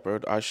my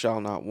shepherd, I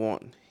shall not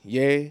want.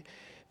 Yea,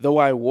 though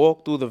I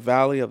walk through the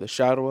valley of the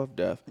shadow of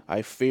death,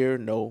 I fear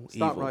no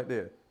evil. Stop right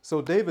there. So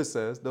David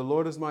says, the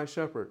Lord is my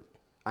shepherd,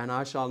 and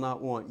I shall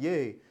not want.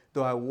 Yea,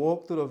 though I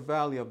walk through the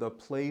valley of the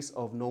place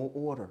of no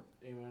order.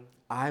 Amen.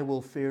 I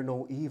will fear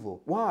no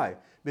evil. Why?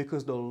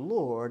 Because the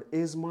Lord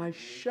is my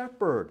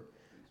shepherd.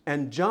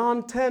 And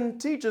John 10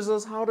 teaches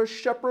us how the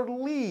shepherd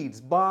leads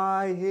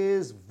by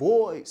his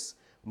voice.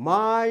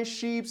 My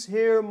sheep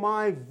hear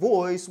my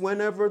voice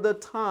whenever the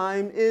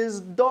time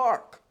is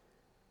dark.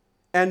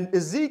 And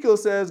Ezekiel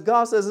says,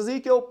 God says,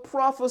 Ezekiel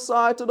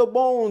prophesied to the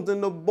bones,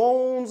 and the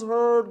bones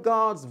heard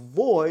God's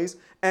voice,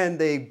 and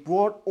they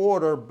brought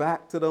order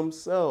back to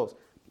themselves.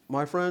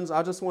 My friends,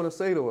 I just want to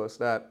say to us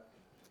that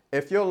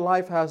if your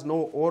life has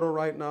no order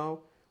right now,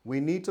 we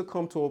need to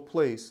come to a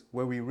place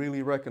where we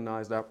really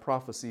recognize that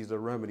prophecy is a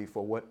remedy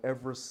for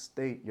whatever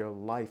state your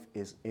life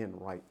is in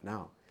right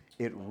now.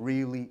 It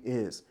really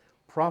is.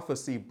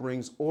 Prophecy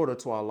brings order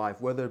to our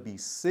life, whether it be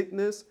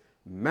sickness,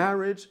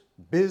 marriage,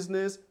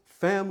 business,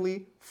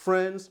 family,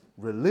 friends,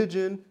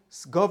 religion,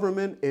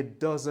 government, it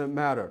doesn't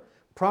matter.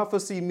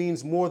 Prophecy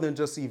means more than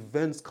just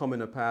events coming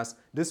to pass.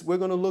 We're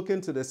going to look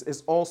into this.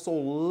 It's also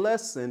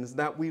lessons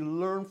that we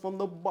learn from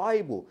the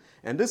Bible.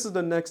 And this is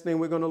the next thing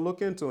we're going to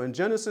look into. In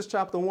Genesis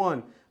chapter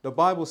 1, the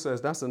Bible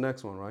says, that's the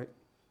next one, right?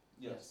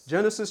 Yes.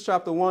 Genesis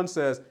chapter 1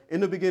 says,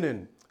 in the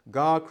beginning,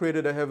 God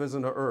created the heavens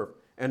and the earth.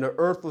 And the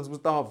earth was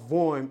without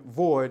form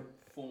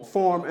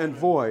and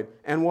void.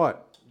 And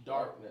what?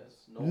 Darkness.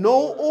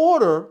 No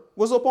order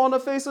was upon the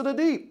face of the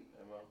deep.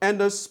 And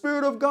the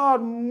Spirit of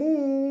God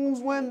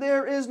moves when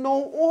there is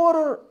no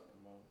order.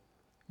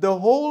 The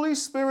Holy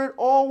Spirit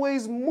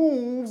always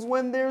moves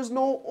when there's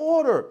no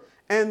order.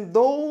 And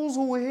those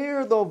who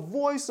hear the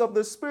voice of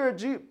the Spirit,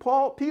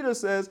 Peter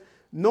says,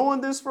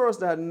 knowing this first,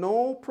 that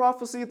no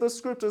prophecy of the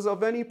scriptures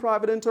of any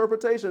private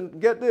interpretation,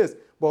 get this,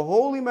 but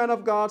holy men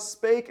of God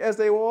spake as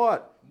they were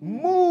what?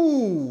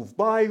 Moved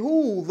by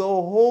who? The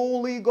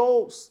Holy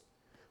Ghost.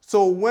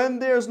 So when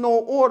there's no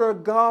order,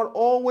 God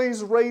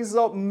always raises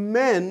up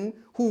men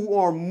who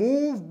are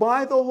moved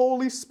by the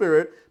Holy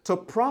Spirit to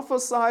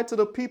prophesy to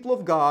the people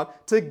of God,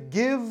 to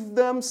give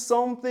them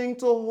something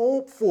to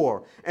hope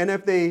for. And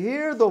if they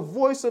hear the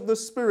voice of the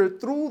Spirit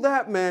through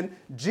that man,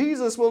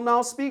 Jesus will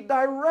now speak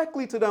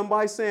directly to them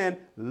by saying,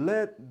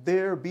 let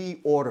there be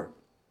order.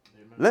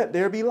 Amen. Let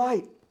there be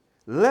light.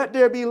 Let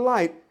there be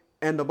light.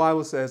 And the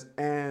Bible says,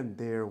 and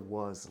there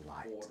was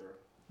light. Order.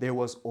 There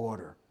was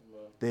order.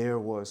 There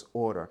was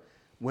order.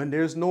 When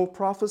there's no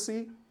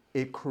prophecy,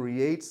 it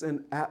creates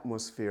an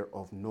atmosphere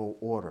of no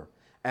order.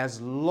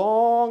 As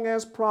long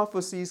as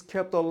prophecy is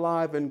kept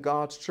alive in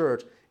God's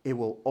church, it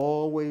will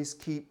always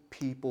keep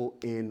people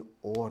in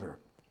order.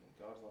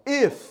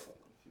 If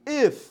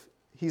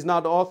he's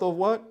not the author of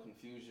what?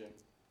 Confusion.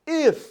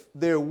 If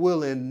they're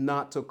willing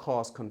not to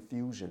cause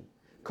confusion.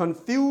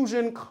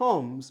 Confusion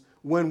comes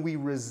when we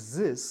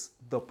resist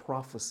the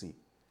prophecy.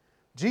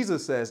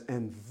 Jesus says,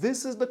 and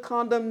this is the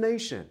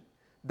condemnation,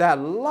 that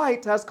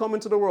light has come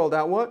into the world.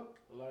 That what?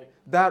 Light.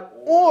 That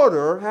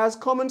order has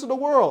come into the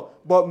world.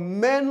 But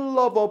men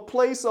love a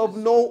place of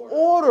no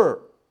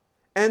order.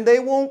 And they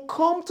won't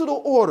come to the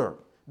order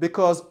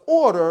because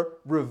order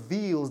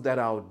reveals that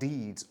our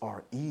deeds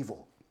are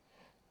evil.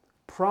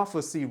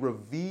 Prophecy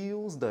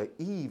reveals the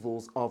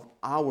evils of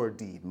our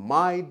deed.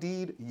 My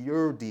deed,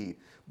 your deed.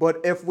 But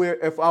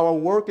if our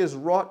work is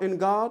wrought in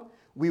God,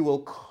 we will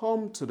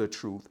come to the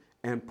truth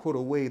and put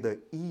away the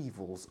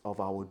evils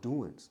of our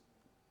doings.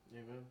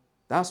 Amen.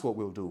 That's what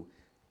we'll do.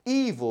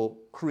 Evil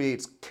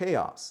creates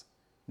chaos.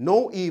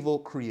 No evil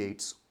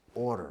creates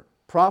order.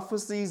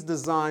 Prophecy is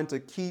designed to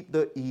keep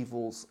the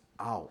evils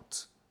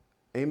out.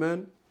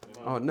 Amen?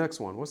 Next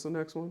one. What's the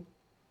next one?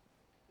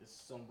 It's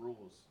some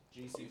rules.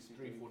 GC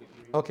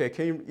 343.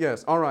 Okay,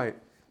 yes, all right.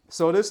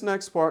 So this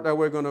next part that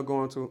we're going to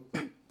go into,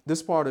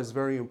 this part is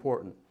very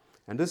important.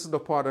 And this is the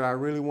part that I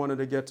really wanted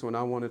to get to, and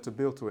I wanted to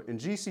build to it. In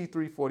GC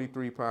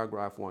 343,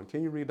 paragraph 1,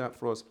 can you read that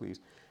for us, please?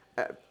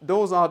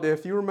 Those out there,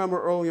 if you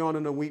remember early on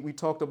in the week, we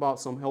talked about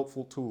some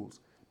helpful tools.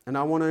 And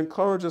I want to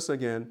encourage us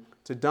again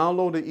to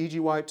download the E.G.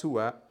 White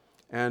 2 app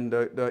and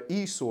the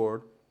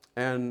eSword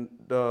and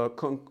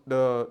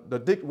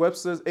the Dick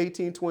Webster's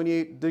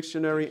 1828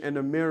 dictionary and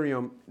the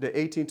Merriam, the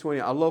 1828.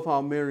 I love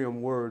how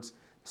Merriam words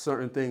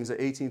certain things, the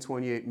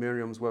 1828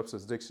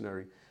 Merriam-Webster's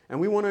dictionary. And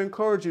we want to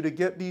encourage you to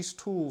get these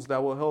tools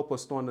that will help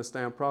us to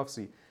understand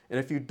prophecy. And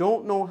if you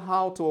don't know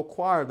how to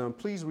acquire them,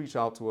 please reach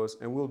out to us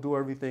and we'll do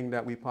everything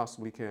that we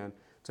possibly can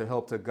to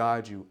help to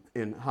guide you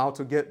in how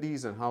to get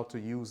these and how to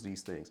use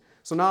these things.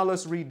 So now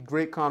let's read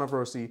Great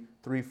Controversy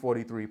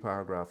 343,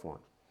 paragraph 1.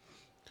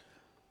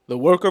 The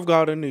work of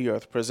God in the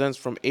earth presents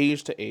from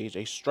age to age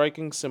a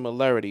striking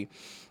similarity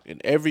in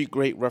every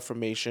great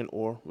reformation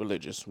or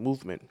religious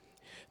movement.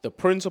 The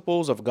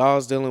principles of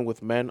God's dealing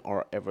with men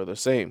are ever the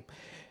same.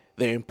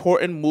 The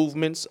important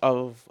movements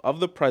of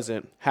the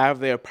present have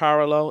their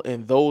parallel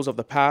in those of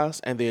the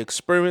past, and the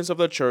experience of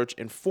the church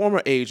in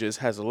former ages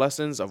has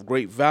lessons of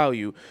great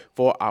value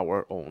for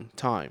our own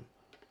time.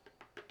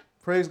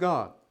 Praise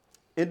God.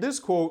 In this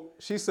quote,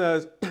 she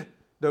says,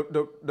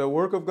 the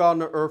work of God on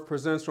the earth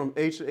presents from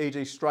age to age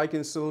a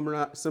striking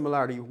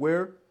similarity.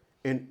 Where?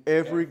 In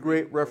every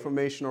great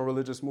reformation or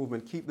religious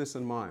movement. Keep this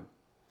in mind.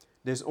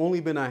 There's only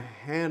been a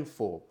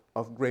handful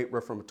of great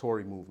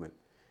reformatory movement.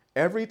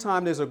 Every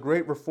time there's a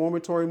great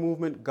reformatory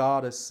movement,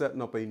 God is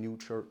setting up a new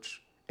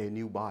church, a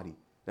new body.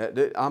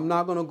 I'm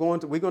not going to go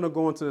into, we're going to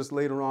go into this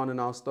later on in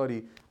our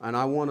study, and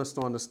I want us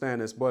to understand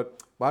this.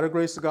 But by the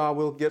grace of God,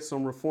 we'll get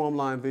some Reform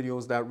Line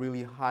videos that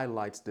really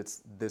highlights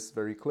this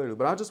very clearly.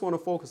 But I just want to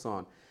focus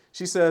on,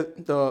 she says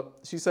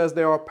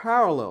there are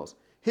parallels.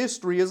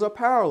 History is a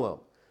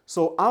parallel.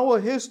 So our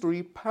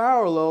history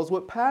parallels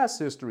with past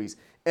histories,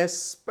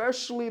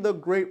 especially the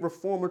great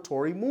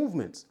reformatory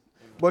movements.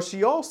 But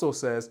she also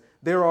says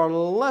there are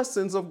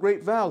lessons of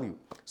great value.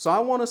 So I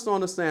want us to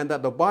understand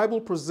that the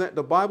Bible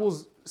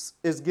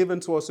is given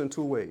to us in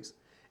two ways.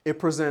 It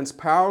presents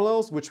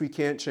parallels, which we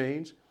can't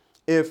change.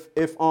 Such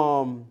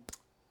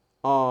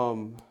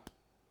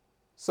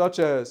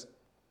as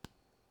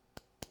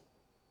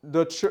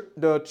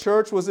the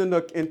church was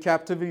in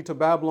captivity to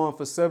Babylon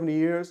for 70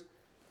 years.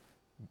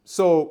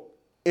 So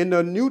in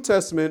the New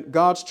Testament,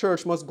 God's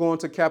church must go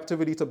into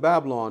captivity to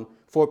Babylon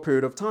for a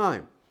period of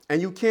time.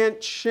 And you can't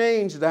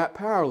change that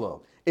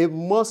parallel. It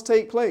must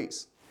take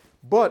place.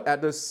 But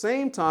at the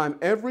same time,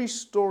 every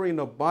story in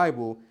the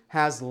Bible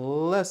has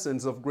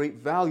lessons of great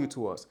value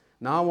to us.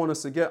 Now I want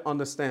us to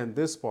understand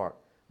this part.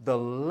 The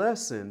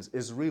lessons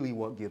is really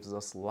what gives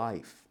us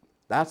life.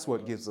 That's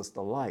what gives us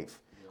the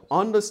life. Yes.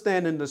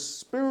 Understanding the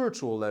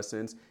spiritual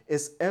lessons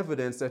is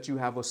evidence that you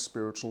have a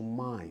spiritual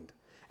mind.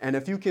 And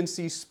if you can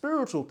see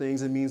spiritual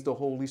things, it means the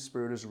Holy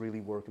Spirit is really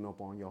working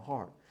upon your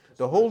heart.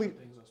 The Holy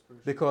things are spiritual.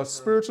 Because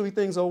spiritually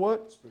things are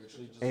what?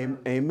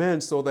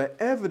 Amen. So the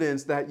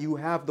evidence that you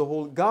have the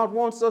Holy, God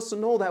wants us to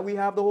know that we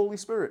have the Holy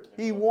Spirit.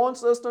 He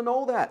wants us to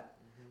know that.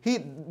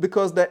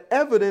 Because the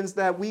evidence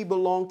that we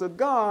belong to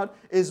God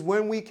is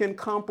when we can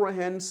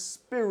comprehend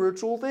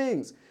spiritual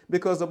things.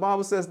 Because the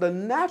Bible says the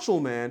natural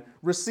man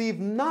receive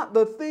not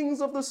the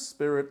things of the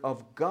Spirit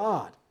of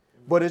God,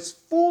 but it's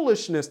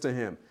foolishness to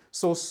him.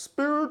 So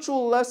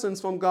spiritual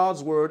lessons from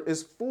God's word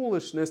is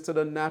foolishness to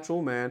the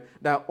natural man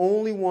that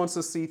only wants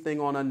to see things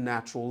on a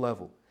natural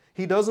level.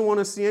 He doesn't want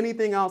to see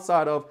anything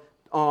outside of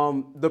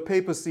the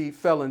papacy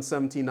fell in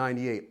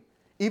 1798.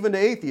 Even the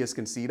atheists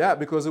can see that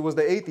because it was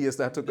the atheists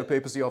that took the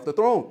papacy off the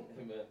throne.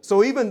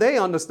 So even they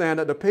understand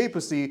that the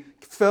papacy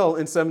fell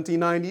in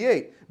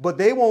 1798. But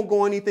they won't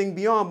go anything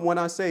beyond when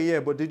I say,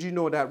 yeah, but did you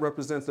know that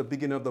represents the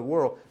beginning of the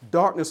world?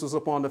 Darkness was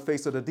upon the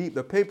face of the deep.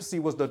 The papacy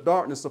was the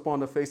darkness upon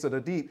the face of the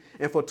deep.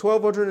 And for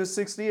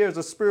 1260 years,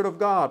 the Spirit of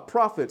God,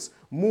 prophets,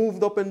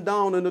 moved up and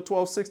down in the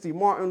 1260.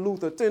 Martin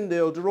Luther,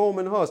 Tyndale, Jerome,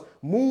 and Huss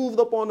moved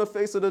up on the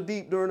face of the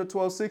deep during the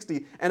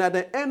 1260. And at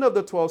the end of the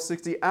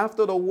 1260,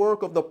 after the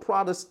work of the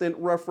Protestant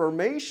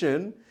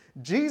Reformation,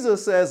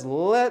 Jesus says,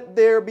 let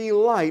there be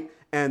light.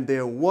 And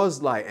there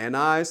was light. And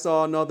I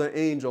saw another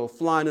angel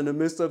flying in the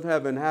midst of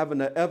heaven, having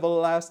the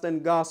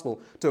everlasting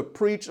gospel to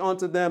preach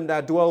unto them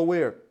that dwell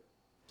where?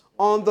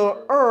 On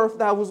the earth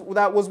that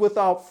was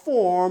without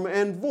form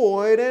and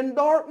void and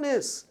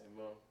darkness.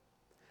 Amen.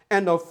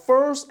 And the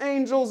first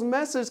angel's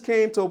message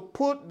came to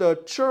put the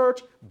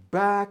church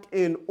back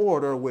in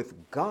order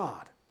with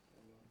God.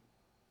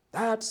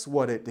 That's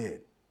what it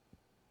did.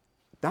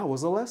 That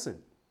was a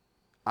lesson.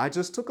 I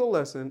just took a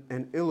lesson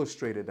and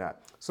illustrated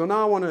that. So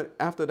now I want to,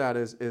 after that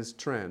is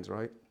trends,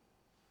 right?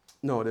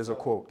 No, there's a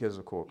quote. There's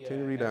a quote. Can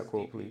you read that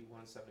quote, please?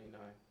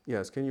 179.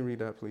 Yes, can you read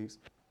that, please?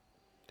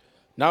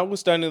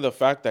 Notwithstanding the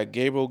fact that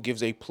Gabriel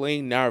gives a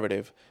plain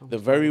narrative, the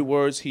very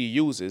words he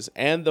uses,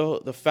 and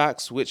the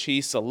facts which he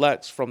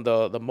selects from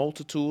the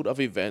multitude of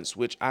events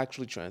which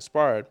actually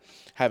transpired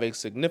have a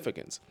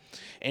significance.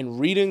 In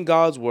reading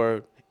God's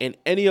word in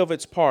any of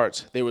its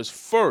parts, there is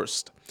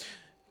first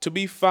to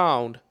be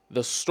found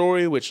the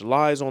story which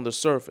lies on the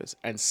surface,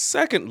 and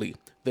secondly,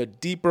 the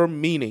deeper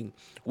meaning,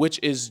 which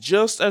is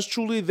just as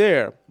truly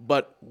there,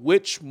 but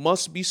which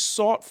must be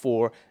sought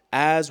for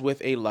as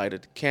with a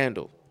lighted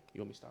candle.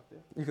 You want me to stop there?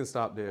 You can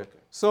stop there. Okay.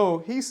 So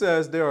he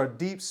says there are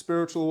deep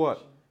spiritual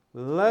what?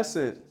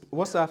 Lessons.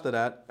 What's after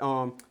that?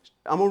 I'm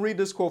going to read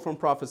this quote from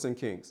Prophets and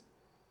Kings.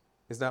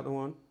 Is that the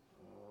one?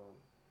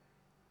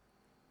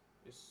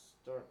 It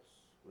starts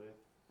with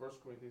 1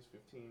 Corinthians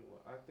 15.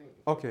 Well, I think.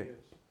 Okay.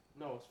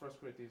 No, it's 1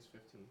 Corinthians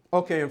 15.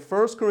 Okay, in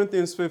 1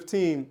 Corinthians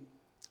 15,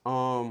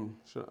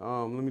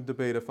 let me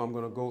debate if I'm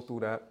going to go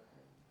through that.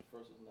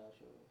 First is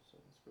natural,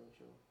 second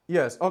spiritual.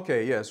 Yes,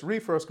 okay, yes.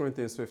 Read 1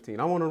 Corinthians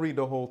 15. I want to read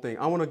the whole thing.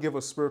 I want to give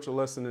a spiritual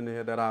lesson in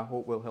there that I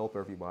hope will help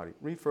everybody.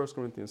 Read 1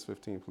 Corinthians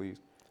 15, please.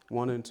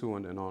 1 and 2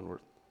 and then onward.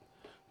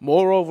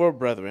 Moreover,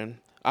 brethren,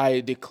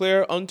 I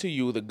declare unto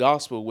you the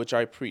gospel which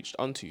I preached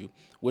unto you,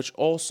 which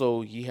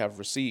also ye have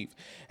received,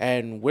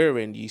 and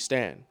wherein ye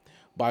stand,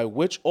 by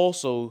which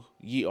also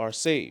ye are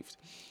saved,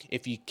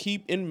 if ye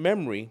keep in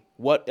memory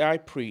what I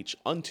preach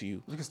unto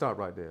you. You can start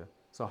right there.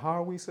 So how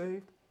are we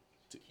saved?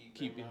 To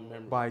keep in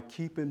memory. By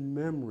keeping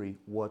memory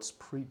what's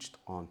preached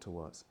unto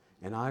us.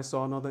 And I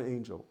saw another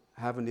angel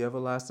having the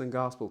everlasting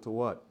gospel to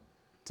what?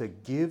 To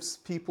give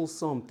people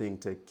something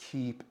to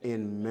keep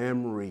in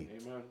memory.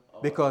 Amen.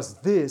 Because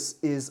this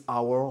is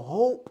our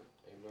hope.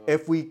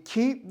 If we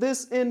keep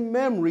this in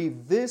memory,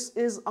 this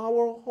is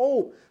our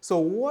hope. So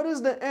what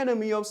is the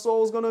enemy of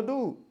souls going to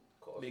do?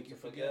 Make you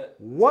forget.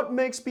 What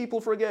makes people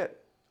forget?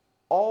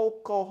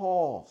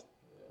 Alcohol.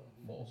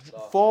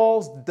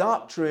 False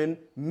doctrine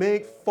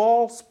make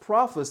false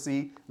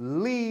prophecy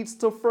leads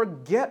to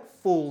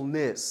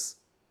forgetfulness.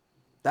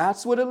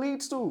 That's what it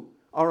leads to.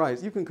 All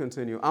right, you can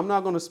continue. I'm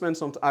not going to spend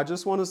some time. I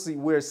just want to see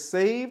we're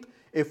saved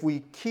if we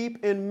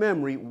keep in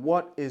memory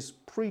what is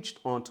preached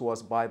unto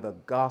us by the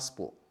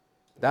gospel.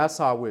 That's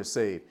how we're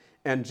saved.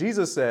 And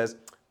Jesus says,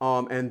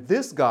 and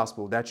this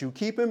gospel that you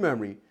keep in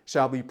memory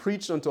shall be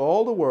preached unto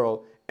all the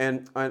world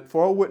and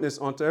for a witness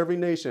unto every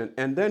nation.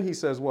 And then he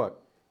says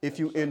what? If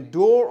you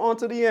endure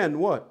unto the end,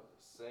 what?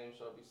 Same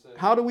shall be said.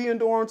 How do we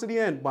endure unto the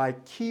end? By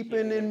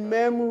keeping in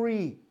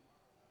memory.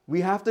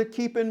 We have to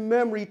keep in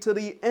memory to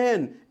the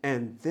end,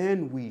 and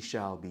then we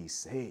shall be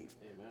saved.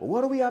 But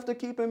what do we have to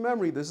keep in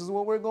memory? This is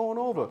what we're going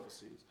over.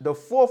 The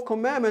fourth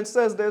commandment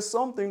says there's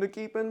something to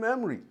keep in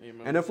memory.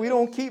 Amen. And if we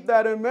don't keep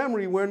that in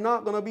memory, we're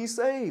not going to be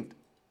saved.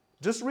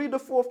 Just read the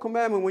fourth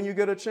commandment when you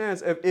get a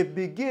chance. It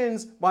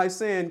begins by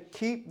saying,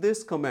 keep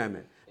this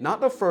commandment. Not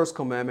the first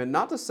commandment,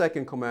 not the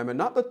second commandment,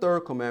 not the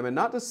third commandment,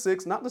 not the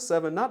sixth, not the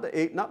seventh, not the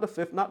eighth, not the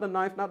fifth, not the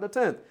ninth, not the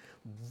 10th.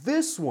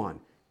 This one.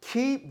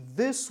 Keep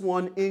this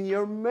one in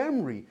your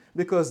memory,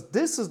 because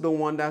this is the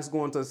one that's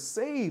going to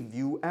save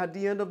you at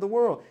the end of the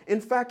world.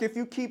 In fact, if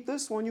you keep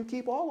this one, you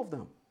keep all of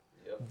them.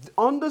 Yep.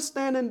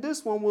 Understanding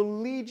this one will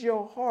lead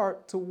your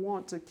heart to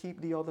want to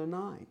keep the other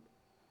 9.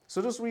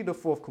 So just read the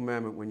fourth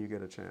commandment when you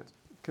get a chance.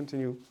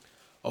 Continue.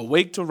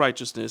 Awake to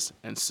righteousness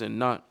and sin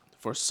not,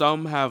 for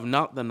some have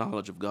not the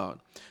knowledge of God.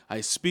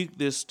 I speak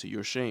this to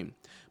your shame.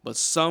 But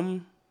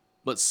some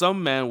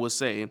man will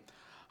say,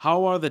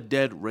 how are the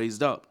dead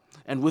raised up?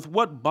 And with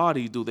what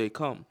body do they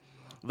come?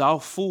 Thou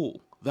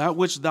fool, that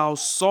which thou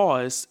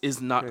sawest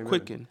is not Amen.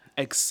 quickened,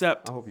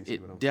 except I hope you see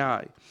what I'm it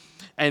die.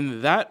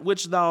 And that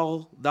which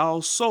thou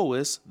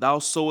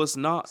sowest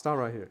not. Stop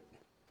right here.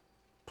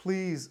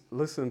 Please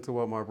listen to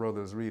what my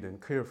brother is reading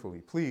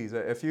carefully. Please,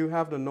 if you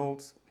have the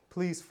notes,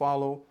 please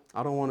follow.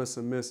 I don't want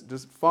to miss.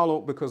 Just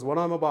follow, because what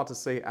I'm about to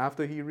say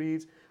after he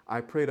reads, I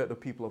pray that the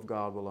people of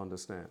God will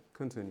understand.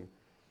 Continue.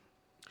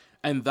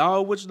 And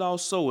thou which thou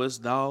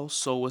sowest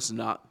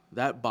not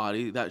that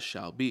body that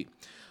shall be,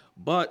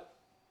 but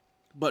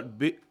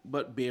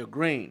bear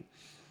grain.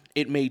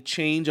 It may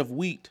change of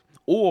wheat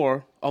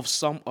or of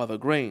some other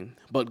grain.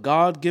 But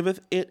God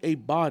giveth it a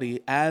body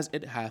as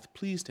it hath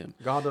pleased him.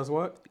 God does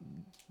what?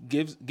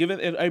 Giveth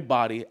it a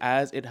body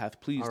as it hath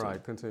pleased him. All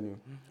right, continue.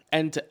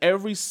 And to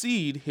every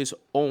seed his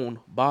own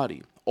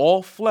body.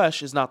 All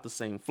flesh is not the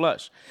same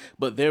flesh,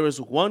 but there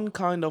is one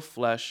kind of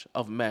flesh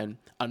of men,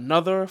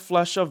 another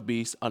flesh of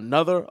beasts,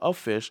 another of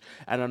fish,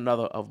 and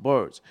another of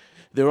birds.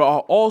 There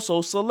are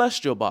also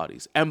celestial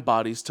bodies and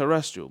bodies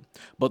terrestrial,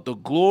 but the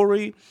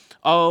glory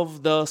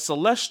of the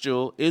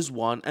celestial is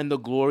one, and the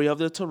glory of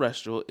the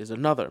terrestrial is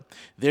another.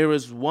 There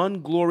is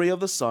one glory of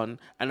the sun,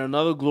 and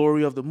another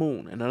glory of the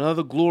moon, and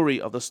another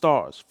glory of the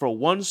stars. For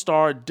one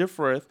star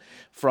differeth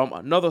from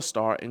another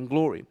star in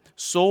glory.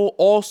 So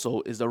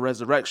also is the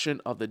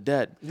resurrection of the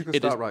dead. You can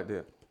stop right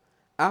there.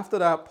 After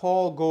that,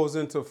 Paul goes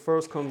into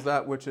first comes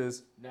that which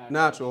is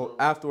natural,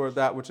 afterward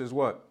that which is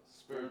what?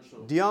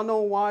 Spiritual. Do y'all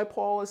know why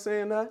Paul is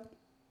saying that?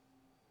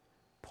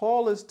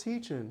 Paul is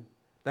teaching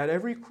that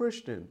every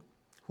Christian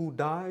who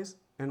dies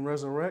and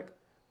resurrect,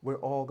 we're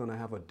all going to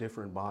have a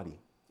different body.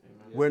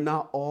 Amen. We're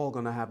not all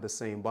going to have the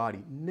same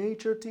body.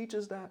 Nature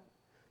teaches that.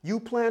 You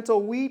plant a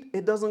wheat,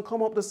 it doesn't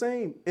come up the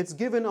same. It's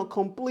given a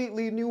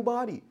completely new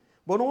body.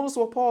 But notice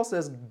what Paul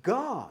says,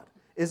 God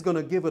is going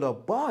to give it a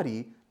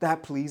body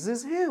that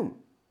pleases him.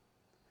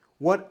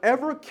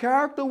 Whatever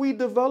character we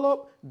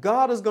develop,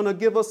 God is going to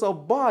give us a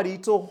body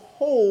to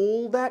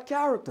hold that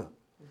character.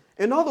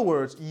 In other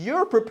words,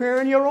 you're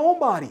preparing your own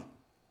body.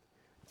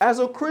 As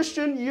a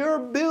Christian, you're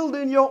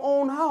building your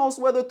own house,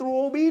 whether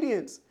through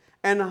obedience.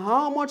 And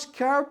how much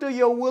character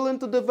you're willing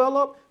to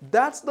develop,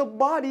 that's the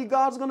body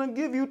God's going to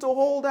give you to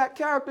hold that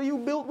character you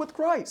built with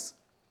Christ.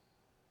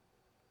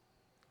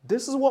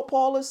 This is what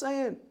Paul is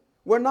saying.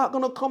 We're not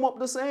going to come up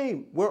the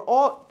same. We're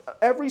all,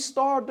 every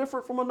star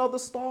different from another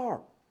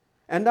star.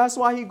 And that's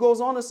why he goes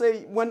on to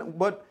say,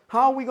 but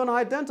how are we going to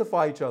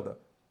identify each other?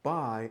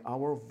 By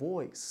our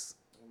voice.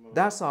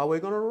 That's how we're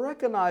going to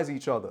recognize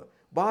each other,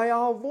 by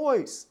our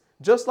voice.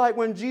 Just like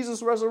when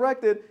Jesus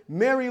resurrected,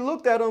 Mary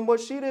looked at him, but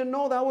she didn't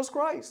know that was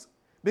Christ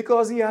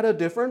because he had a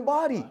different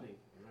body.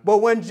 But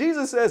when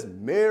Jesus says,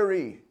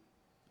 Mary,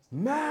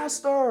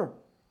 Master,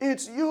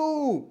 it's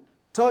you,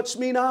 touch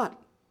me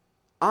not.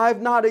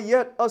 I've not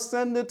yet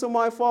ascended to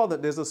my Father.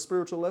 There's a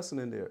spiritual lesson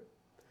in there.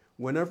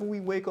 Whenever we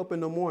wake up in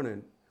the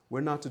morning,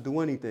 we're not to do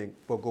anything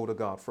but go to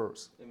God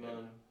first.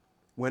 Amen.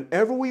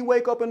 Whenever we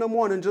wake up in the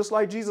morning, just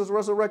like Jesus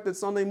resurrected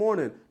Sunday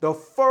morning, the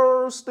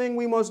first thing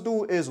we must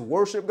do is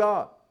worship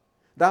God.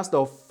 That's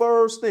the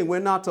first thing. We're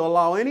not to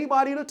allow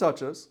anybody to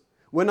touch us.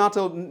 We're not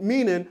to,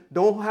 meaning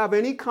don't have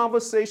any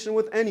conversation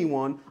with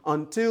anyone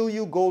until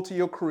you go to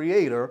your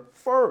Creator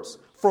first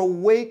for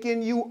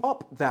waking you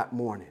up that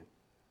morning.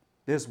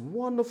 There's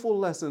wonderful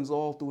lessons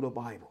all through the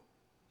Bible.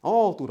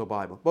 All through the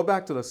Bible. But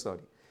back to the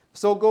study.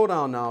 So go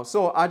down now.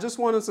 So I just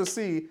want us to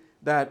see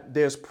that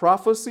there's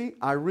prophecy.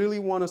 I really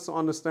want us to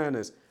understand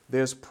this.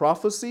 There's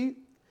prophecy,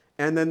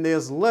 and then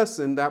there's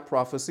lesson that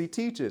prophecy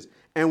teaches.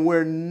 And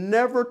we're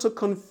never to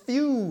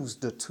confuse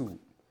the two.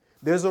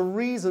 There's a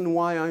reason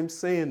why I'm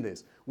saying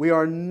this. We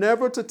are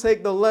never to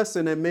take the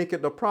lesson and make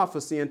it the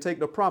prophecy, and take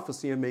the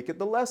prophecy and make it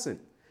the lesson.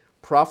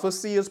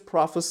 Prophecy is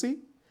prophecy,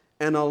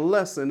 and a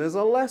lesson is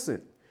a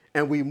lesson.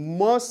 And we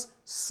must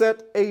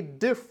set a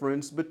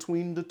difference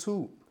between the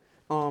two.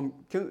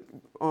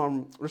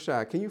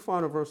 Rashad, can you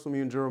find a verse for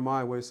me in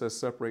Jeremiah where it says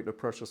separate the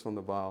precious from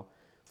the vile?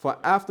 For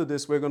after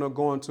this, we're going to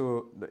go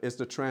into, it's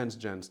the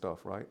transgen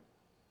stuff, right?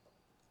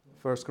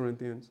 1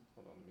 Corinthians.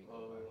 Let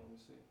me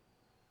see.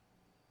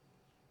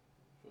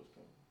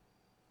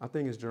 I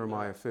think it's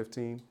Jeremiah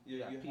 15.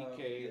 Yeah,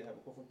 PK.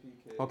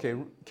 Okay,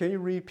 can you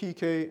read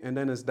PK and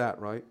then it's that,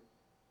 right?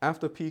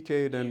 After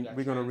PK, then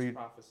we're going to read.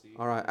 Prophecy.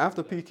 All right,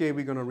 after PK,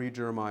 we're going to read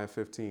Jeremiah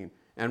 15.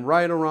 And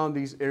right around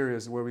these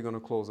areas where we're going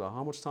to close out.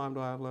 How much time do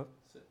I have left?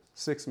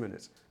 6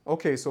 minutes.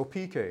 Okay, so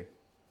PK.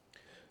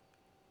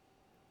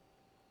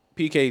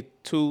 PK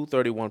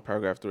 231,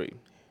 paragraph 3.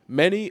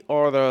 Many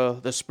are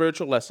the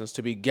spiritual lessons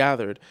to be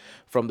gathered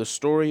from the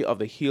story of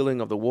the healing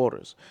of the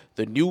waters.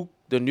 The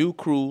new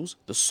cruise,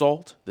 the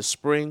salt, the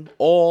spring,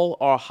 all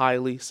are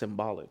highly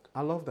symbolic.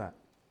 I love that.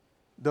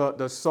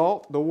 The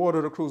salt, the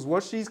water, the cruise.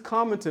 What she's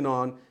commenting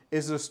on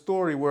is a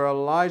story where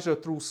Elijah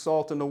threw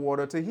salt in the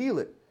water to heal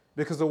it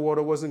because the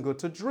water wasn't good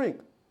to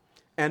drink.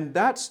 And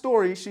that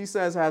story, she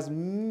says, has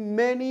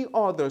many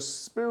other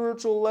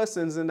spiritual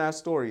lessons in that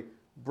story.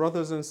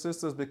 Brothers and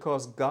sisters,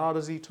 because God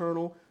is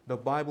eternal, the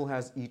Bible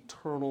has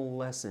eternal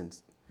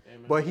lessons.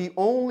 Amen. But he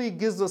only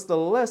gives us the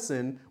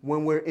lesson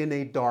when we're in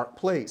a dark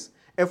place.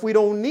 If we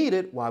don't need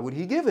it, why would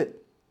he give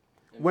it?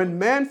 Amen. When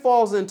man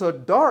falls into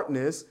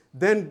darkness,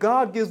 then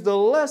God gives the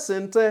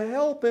lesson to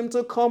help him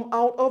to come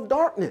out of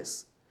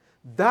darkness.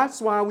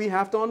 That's why we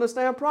have to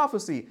understand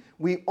prophecy.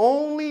 We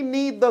only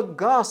need the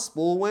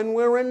gospel when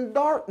we're in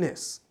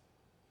darkness.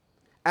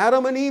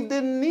 Adam and Eve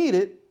didn't need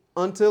it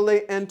until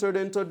they entered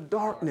into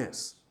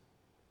darkness.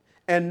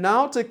 And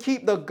now to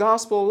keep the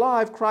gospel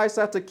alive, Christ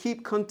had to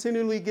keep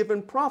continually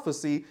giving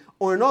prophecy,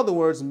 or in other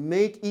words,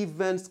 make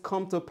events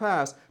come to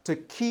pass to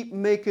keep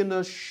making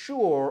us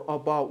sure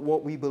about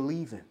what we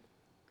believe in.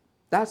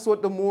 That's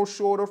what the more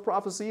sure of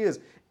prophecy is.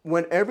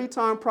 When every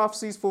time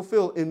prophecy is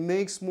fulfilled, it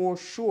makes more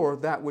sure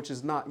that which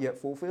is not yet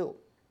fulfilled.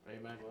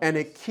 Amen. And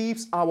it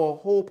keeps our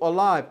hope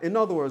alive. In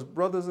other words,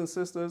 brothers and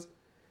sisters,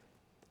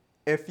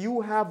 if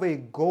you have a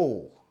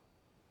goal,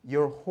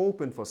 you're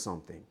hoping for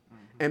something.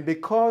 Mm-hmm. And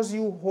because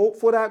you hope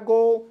for that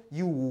goal,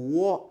 you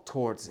walk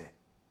towards it.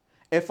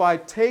 If I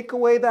take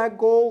away that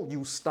goal,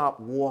 you stop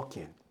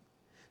walking.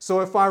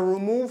 So if I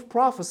remove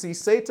prophecy,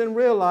 Satan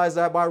realized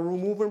that by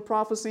removing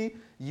prophecy,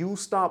 you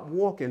stop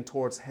walking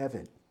towards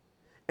heaven.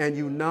 And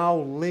you now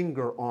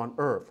linger on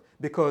earth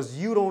because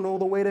you don't know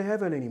the way to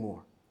heaven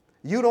anymore.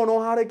 You don't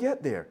know how to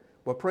get there.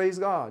 But praise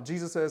God,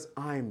 Jesus says,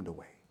 I'm the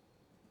way,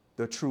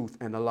 the truth,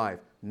 and the life.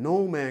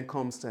 No man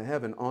comes to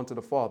heaven unto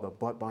the Father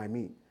but by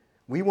me.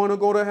 We want to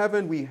go to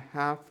heaven, we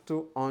have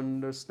to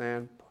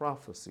understand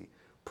prophecy.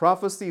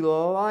 Prophecy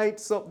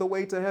lights up the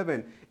way to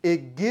heaven.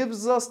 It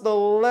gives us the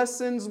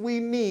lessons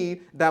we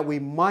need that we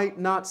might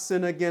not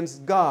sin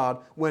against God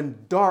when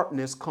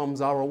darkness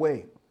comes our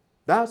way.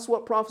 That's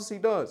what prophecy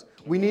does.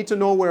 We need to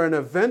know where an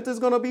event is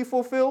going to be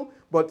fulfilled,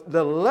 but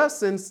the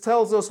lessons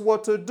tells us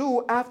what to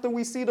do after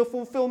we see the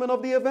fulfillment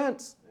of the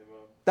events. Amen.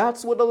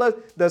 That's what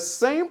the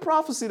same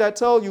prophecy that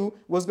tell you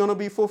was going to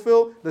be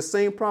fulfilled, the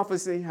same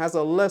prophecy has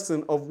a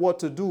lesson of what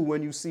to do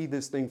when you see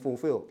this thing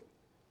fulfilled.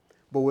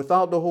 But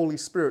without the Holy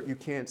Spirit, you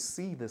can't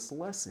see this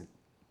lesson.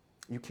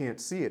 You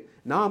can't see it.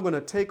 Now I'm going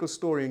to take a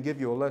story and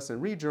give you a lesson.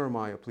 Read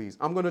Jeremiah, please.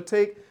 I'm going to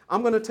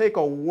take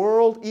a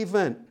world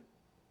event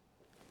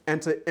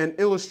and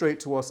illustrate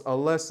to us a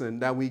lesson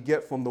that we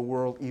get from the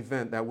world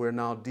event that we're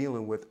now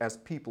dealing with as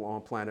people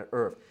on planet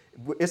Earth.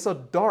 It's a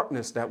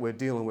darkness that we're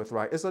dealing with,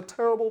 right? It's a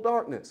terrible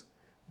darkness.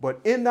 But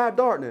in that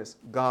darkness,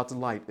 God's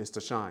light is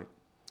to shine.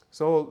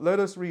 So let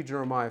us read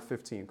Jeremiah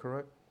 15,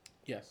 correct?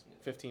 Yes,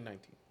 15:19.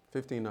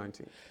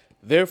 15:19.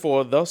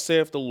 Therefore, thus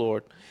saith the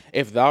Lord,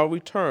 if thou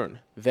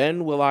return,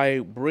 then will I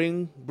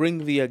bring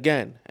thee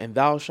again, and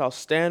thou shalt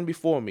stand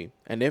before me.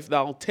 And if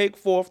thou take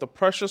forth the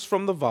precious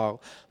from the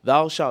vial,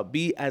 thou shalt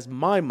be as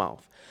my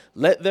mouth.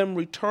 Let them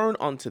return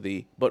unto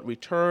thee, but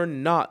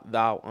return not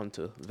thou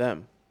unto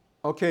them.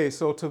 Okay,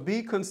 so to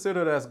be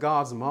considered as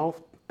God's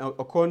mouth,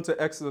 according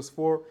to Exodus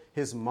 4,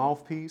 his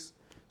mouthpiece,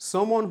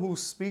 someone who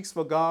speaks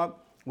for God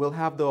will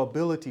have the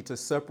ability to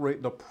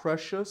separate the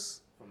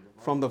precious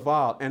from the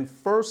vial. And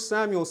 1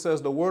 Samuel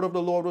says the word of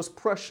the Lord was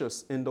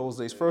precious in those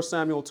days. 1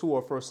 Samuel 2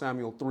 or 1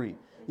 Samuel 3.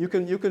 You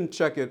can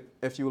check it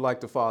if you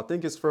like to follow. I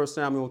think it's 1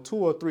 Samuel 2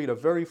 or 3, the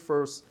very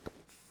first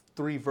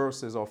 3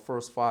 verses or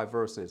first 5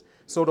 verses.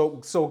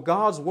 So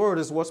God's word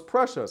is what's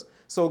precious.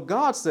 So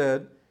God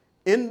said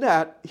in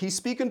that he's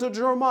speaking to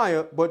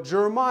Jeremiah, but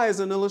Jeremiah is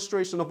an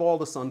illustration of all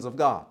the sons of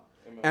God.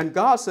 Amen. And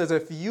God says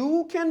if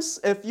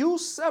you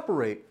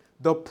separate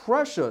the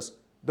precious,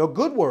 the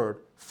good word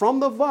from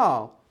the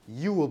vial,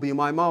 you will be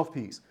my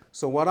mouthpiece.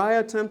 So what I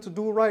attempt to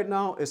do right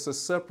now is to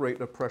separate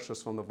the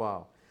precious from the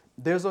vial.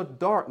 There's a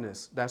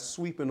darkness that's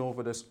sweeping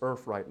over this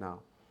earth right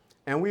now.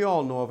 And we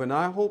all know of it. And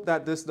I hope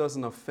that this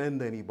doesn't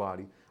offend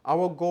anybody.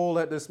 Our goal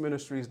at this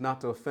ministry is not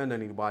to offend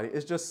anybody.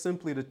 It's just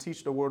simply to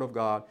teach the word of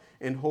God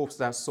in hopes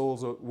that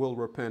souls will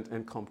repent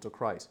and come to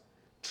Christ.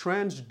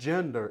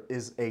 Transgender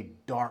is a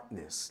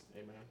darkness.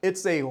 Amen.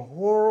 It's a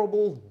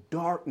horrible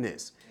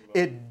darkness.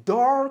 Amen. It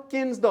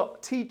darkens the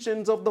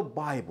teachings of the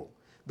Bible.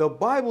 The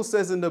Bible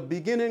says in the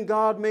beginning,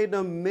 God made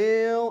them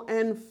male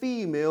and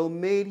female,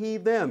 made he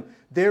them.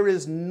 There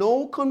is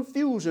no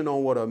confusion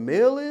on what a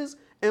male is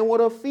and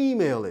what a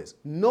female is.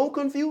 No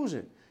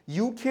confusion.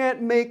 You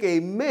can't make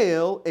a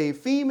male a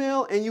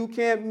female and you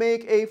can't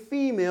make a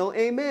female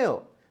a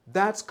male.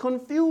 That's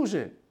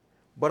confusion.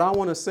 But I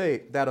want to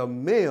say that a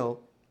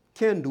male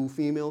can do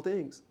female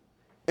things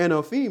and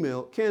a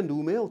female can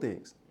do male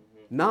things.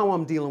 Mm-hmm. Now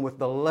I'm dealing with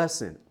the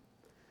lesson.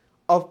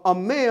 A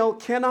male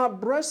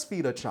cannot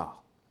breastfeed a child.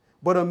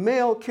 But a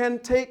male can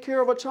take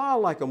care of a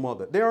child like a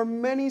mother. There are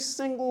many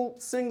single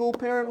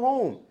parent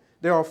homes.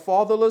 There are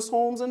fatherless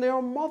homes and there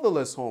are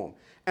motherless homes.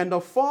 And the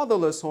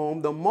fatherless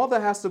home, the mother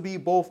has to be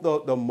both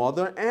the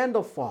mother and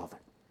the father.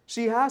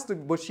 She has to,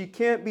 but she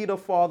can't be the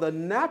father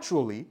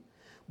naturally.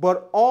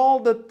 But all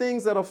the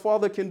things that a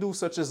father can do,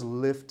 such as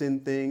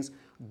lifting things,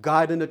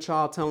 guiding the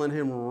child, telling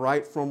him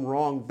right from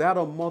wrong, that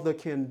a mother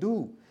can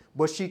do.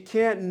 but she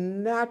can't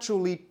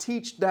naturally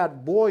teach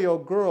that boy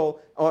or girl,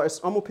 or I'm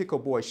going to pick a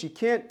boy. She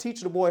can't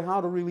teach the boy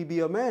how to really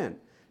be a man.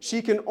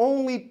 She can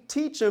only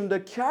teach him the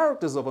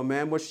characters of a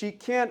man, but she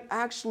can't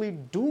actually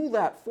do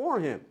that for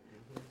him.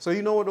 So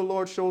you know what the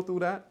Lord showed through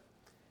that?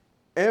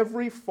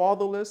 Every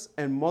fatherless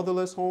and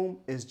motherless home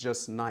is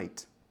just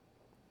night.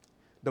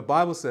 The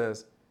Bible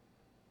says,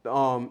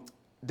 aren't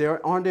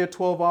there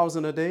 12 hours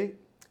in a day?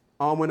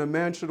 When a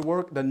man should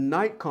work, the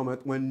night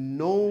cometh when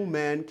no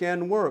man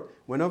can work.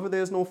 Whenever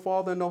there's no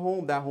father in the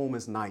home, that home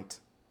is night.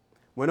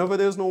 Whenever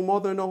there's no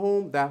mother in the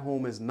home, that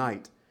home is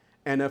night.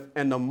 And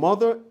the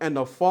mother and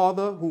the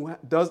father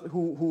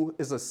who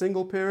is a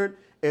single parent,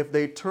 if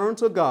they turn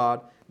to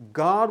God,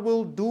 God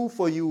will do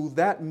for you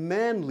that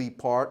manly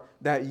part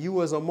that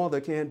you as a mother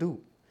can't do.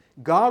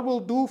 God will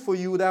do for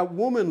you that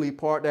womanly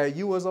part that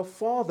you as a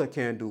father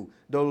can't do.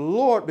 The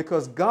Lord,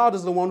 because God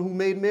is the one who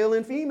made male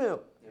and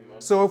female.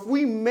 Amen. So if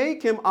we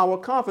make him our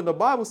confidant, the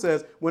Bible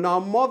says, when our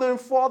mother and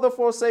father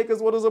forsake us,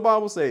 what does the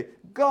Bible say?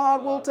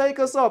 God will take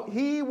us up.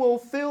 He will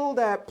fill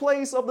that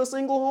place of the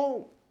single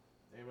home.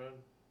 Amen.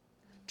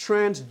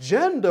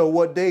 Transgender,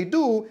 what they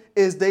do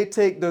is they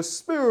take the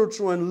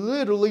spiritual and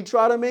literally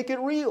try to make it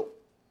real.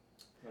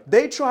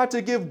 They try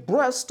to give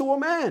breasts to a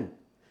man.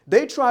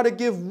 They try to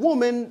give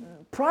women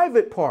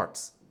private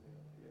parts.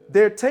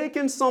 They're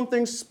taking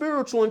something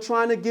spiritual and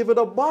trying to give it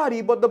a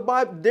body, but the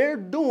Bible, they're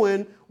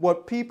doing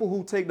what people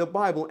who take the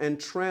Bible and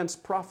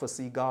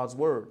trans-prophecy God's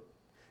word.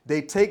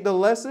 They take the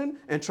lesson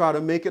and try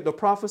to make it the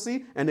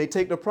prophecy, and they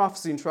take the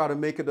prophecy and try to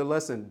make it the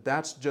lesson.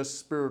 That's just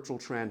spiritual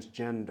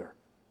transgender.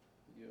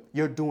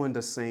 You're doing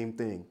the same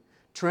thing.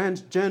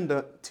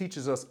 Transgender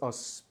teaches us a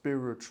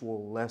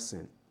spiritual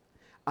lesson.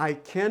 I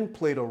can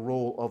play the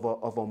role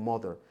of a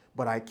mother,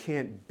 but I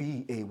can't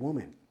be a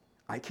woman.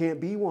 I can't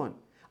be one.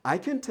 I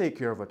can take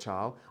care of a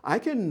child. I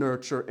can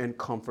nurture and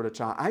comfort a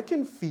child. I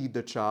can feed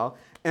the child.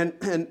 And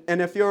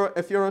if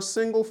you're a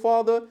single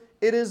father,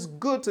 it is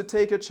good to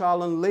take a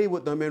child and lay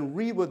with them and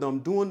read with them,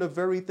 doing the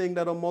very thing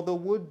that a mother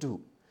would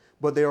do.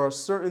 But there are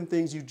certain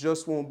things you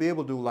just won't be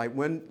able to do. Like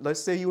when,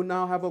 let's say you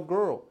now have a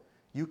girl,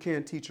 you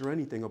can't teach her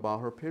anything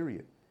about her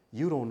period.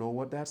 You don't know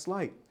what that's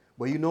like.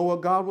 But you know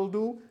what God will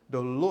do?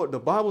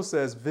 The Bible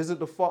says, visit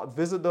the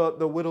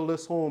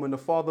widowless home and the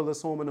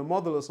fatherless home and the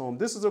motherless home.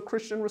 This is a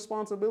Christian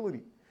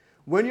responsibility.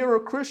 When you're a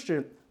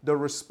Christian, the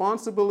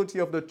responsibility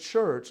of the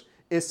church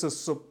is to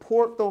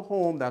support the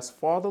home that's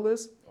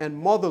fatherless and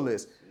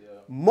motherless. Yeah.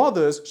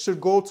 Mothers should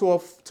go to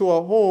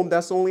a home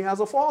that only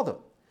has a father.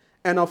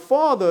 And a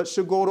father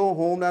should go to a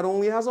home that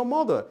only has a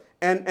mother.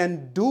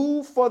 And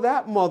do for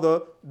that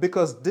mother,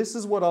 because this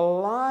is what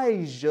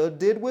Elijah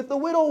did with the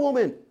widow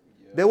woman.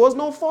 There was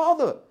no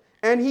father.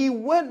 And he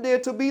went there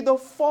to be the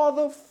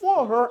father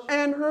for her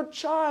and her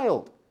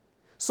child.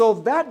 So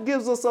that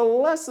gives us a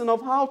lesson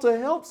of how to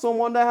help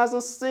someone that's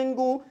a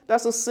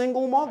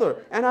single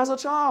mother and has a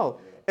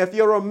child. If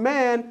you're a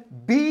man,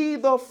 be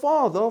the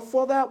father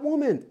for that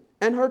woman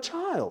and her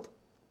child.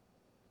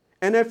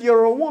 And if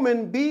you're a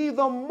woman, be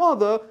the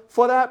mother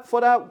for that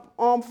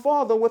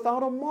father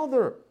without a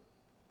mother.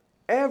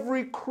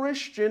 Every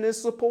Christian is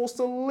supposed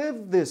to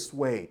live this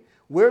way.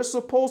 We're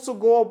supposed to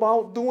go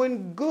about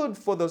doing good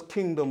for the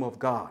kingdom of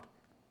God.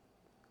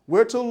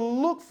 We're to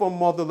look for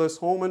motherless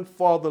home and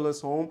fatherless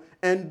home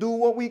and do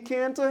what we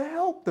can to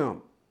help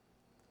them.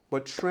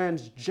 But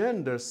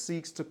transgender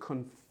seeks to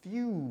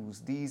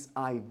confuse these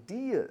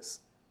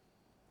ideas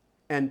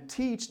and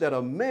teach that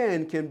a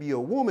man can be a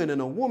woman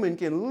and a woman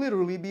can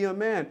literally be a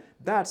man.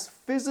 That's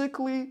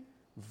physically,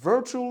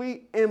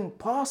 virtually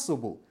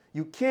impossible.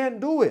 You can't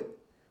do it.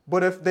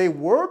 But if they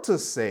were to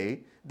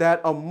say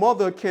that a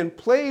mother can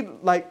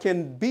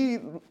be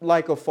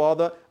like a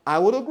father, I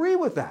would agree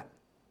with that.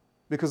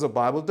 Because the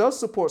Bible does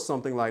support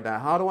something like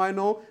that. How do I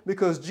know?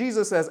 Because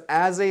Jesus says,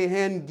 as a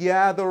hen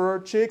gather her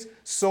chicks,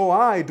 so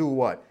I do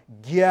what?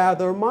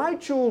 Gather my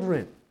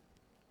children.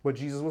 But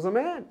Jesus was a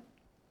man.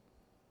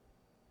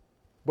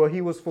 But he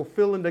was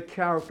fulfilling the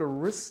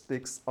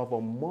characteristics of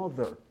a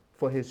mother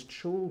for his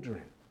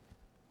children.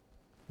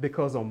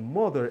 Because a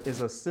mother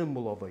is a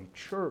symbol of a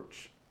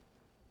church.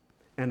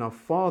 And a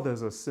father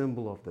is a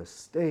symbol of the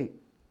state.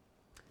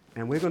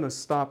 And we're going to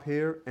stop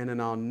here. And in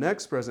our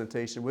next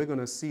presentation, we're going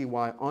to see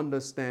why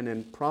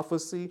understanding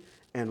prophecy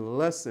and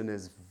lesson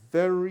is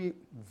very,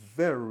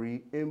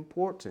 very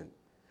important.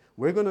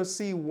 We're going to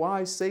see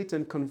why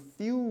Satan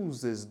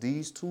confuses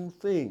these two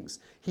things.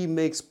 He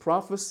makes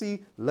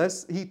prophecy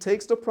he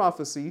takes the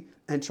prophecy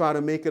and try to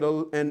make it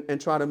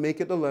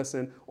the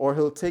lesson, or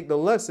he'll take the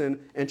lesson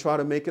and try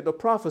to make it the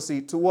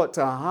prophecy to what?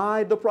 To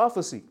hide the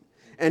prophecy.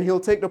 And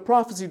he'll take the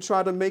prophecy,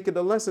 try to make it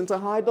a lesson to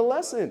hide the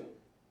lesson.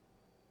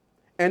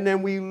 And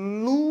then we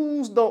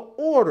lose the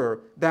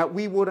order that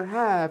we would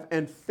have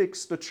and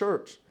fix the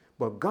church.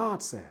 But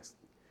God says,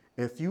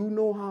 if you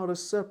know how to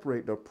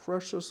separate the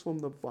precious from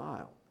the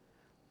vile,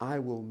 I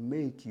will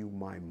make you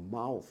my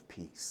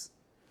mouthpiece.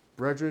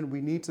 Brethren,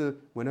 we need to,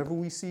 whenever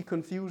we see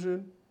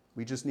confusion,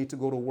 we just need to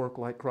go to work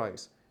like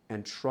Christ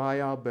and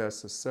try our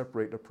best to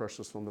separate the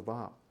precious from the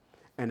vile.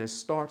 And it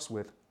starts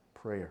with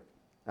prayer.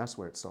 That's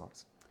where it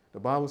starts. The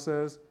Bible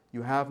says,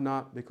 you have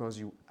not because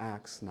you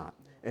ask not.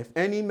 If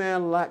any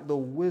man lack the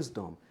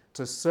wisdom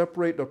to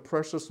separate the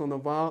precious from the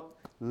vile,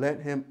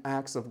 let him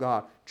ask of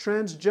God.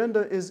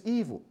 Transgender is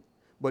evil,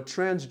 but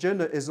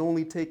transgender is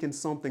only taking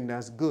something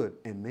that's good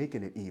and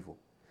making it evil.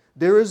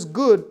 There's a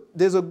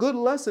good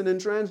lesson in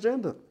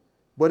transgender,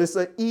 but it's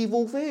an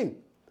evil thing.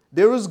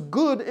 There is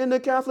good in the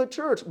Catholic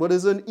Church, but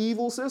it's an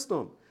evil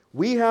system.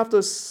 We have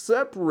to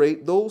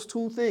separate those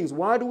two things.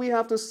 Why do we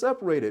have to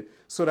separate it?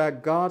 So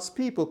that God's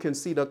people can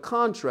see the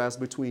contrast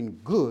between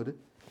good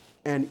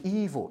and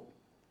evil,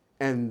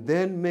 and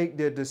then make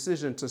their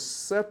decision to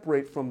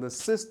separate from the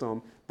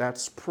system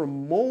that's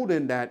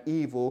promoting that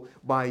evil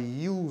by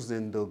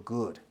using the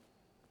good.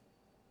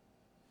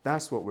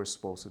 That's what we're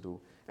supposed to do.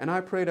 And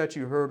I pray that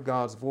you heard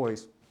God's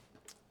voice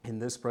in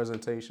this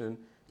presentation.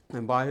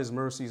 And by his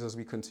mercies, as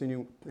we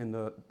continue in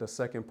the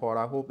second part,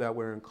 I hope that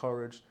we're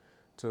encouraged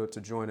to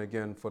join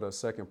again for the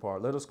second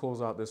part. Let us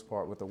close out this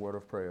part with a word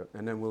of prayer,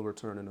 and then we'll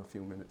return in a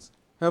few minutes.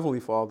 Heavenly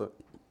Father,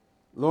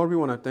 Lord, we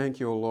want to thank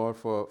you, O Lord,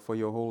 for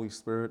your Holy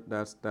Spirit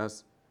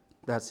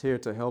that's here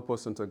to help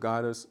us and to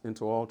guide us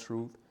into all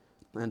truth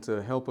and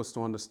to help us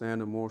to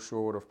understand a more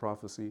sure word of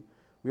prophecy.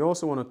 We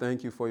also want to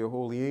thank you for your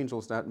holy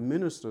angels that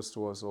ministers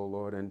to us, O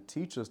Lord, and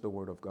teach us the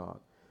word of God.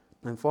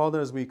 And Father,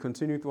 as we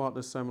continue throughout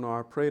this seminar,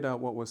 I pray that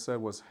what was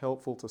said was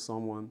helpful to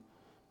someone,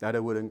 that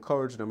it would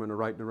encourage them in the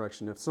right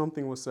direction. If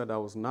something was said that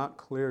was not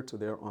clear to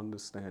their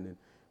understanding,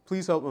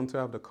 please help them to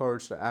have the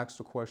courage to ask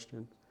the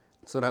question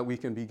so that we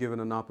can be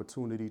given an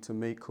opportunity to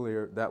make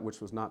clear that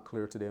which was not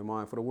clear to their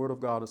mind. For the word of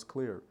God is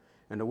clear,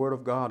 and the word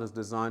of God is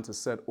designed to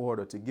set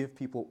order, to give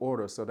people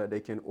order so that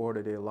they can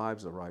order their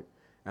lives aright.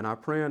 And I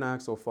pray and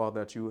ask, oh Father,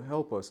 that you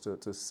help us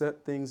to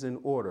set things in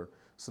order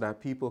so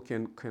that people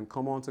can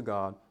come on to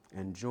God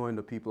and join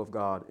the people of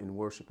God in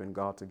worshiping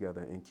God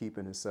together and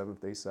keeping his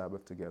seventh-day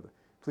Sabbath together.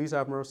 Please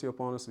have mercy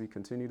upon us as we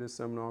continue this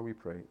seminar, we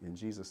pray. In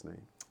Jesus'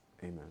 name,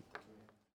 amen.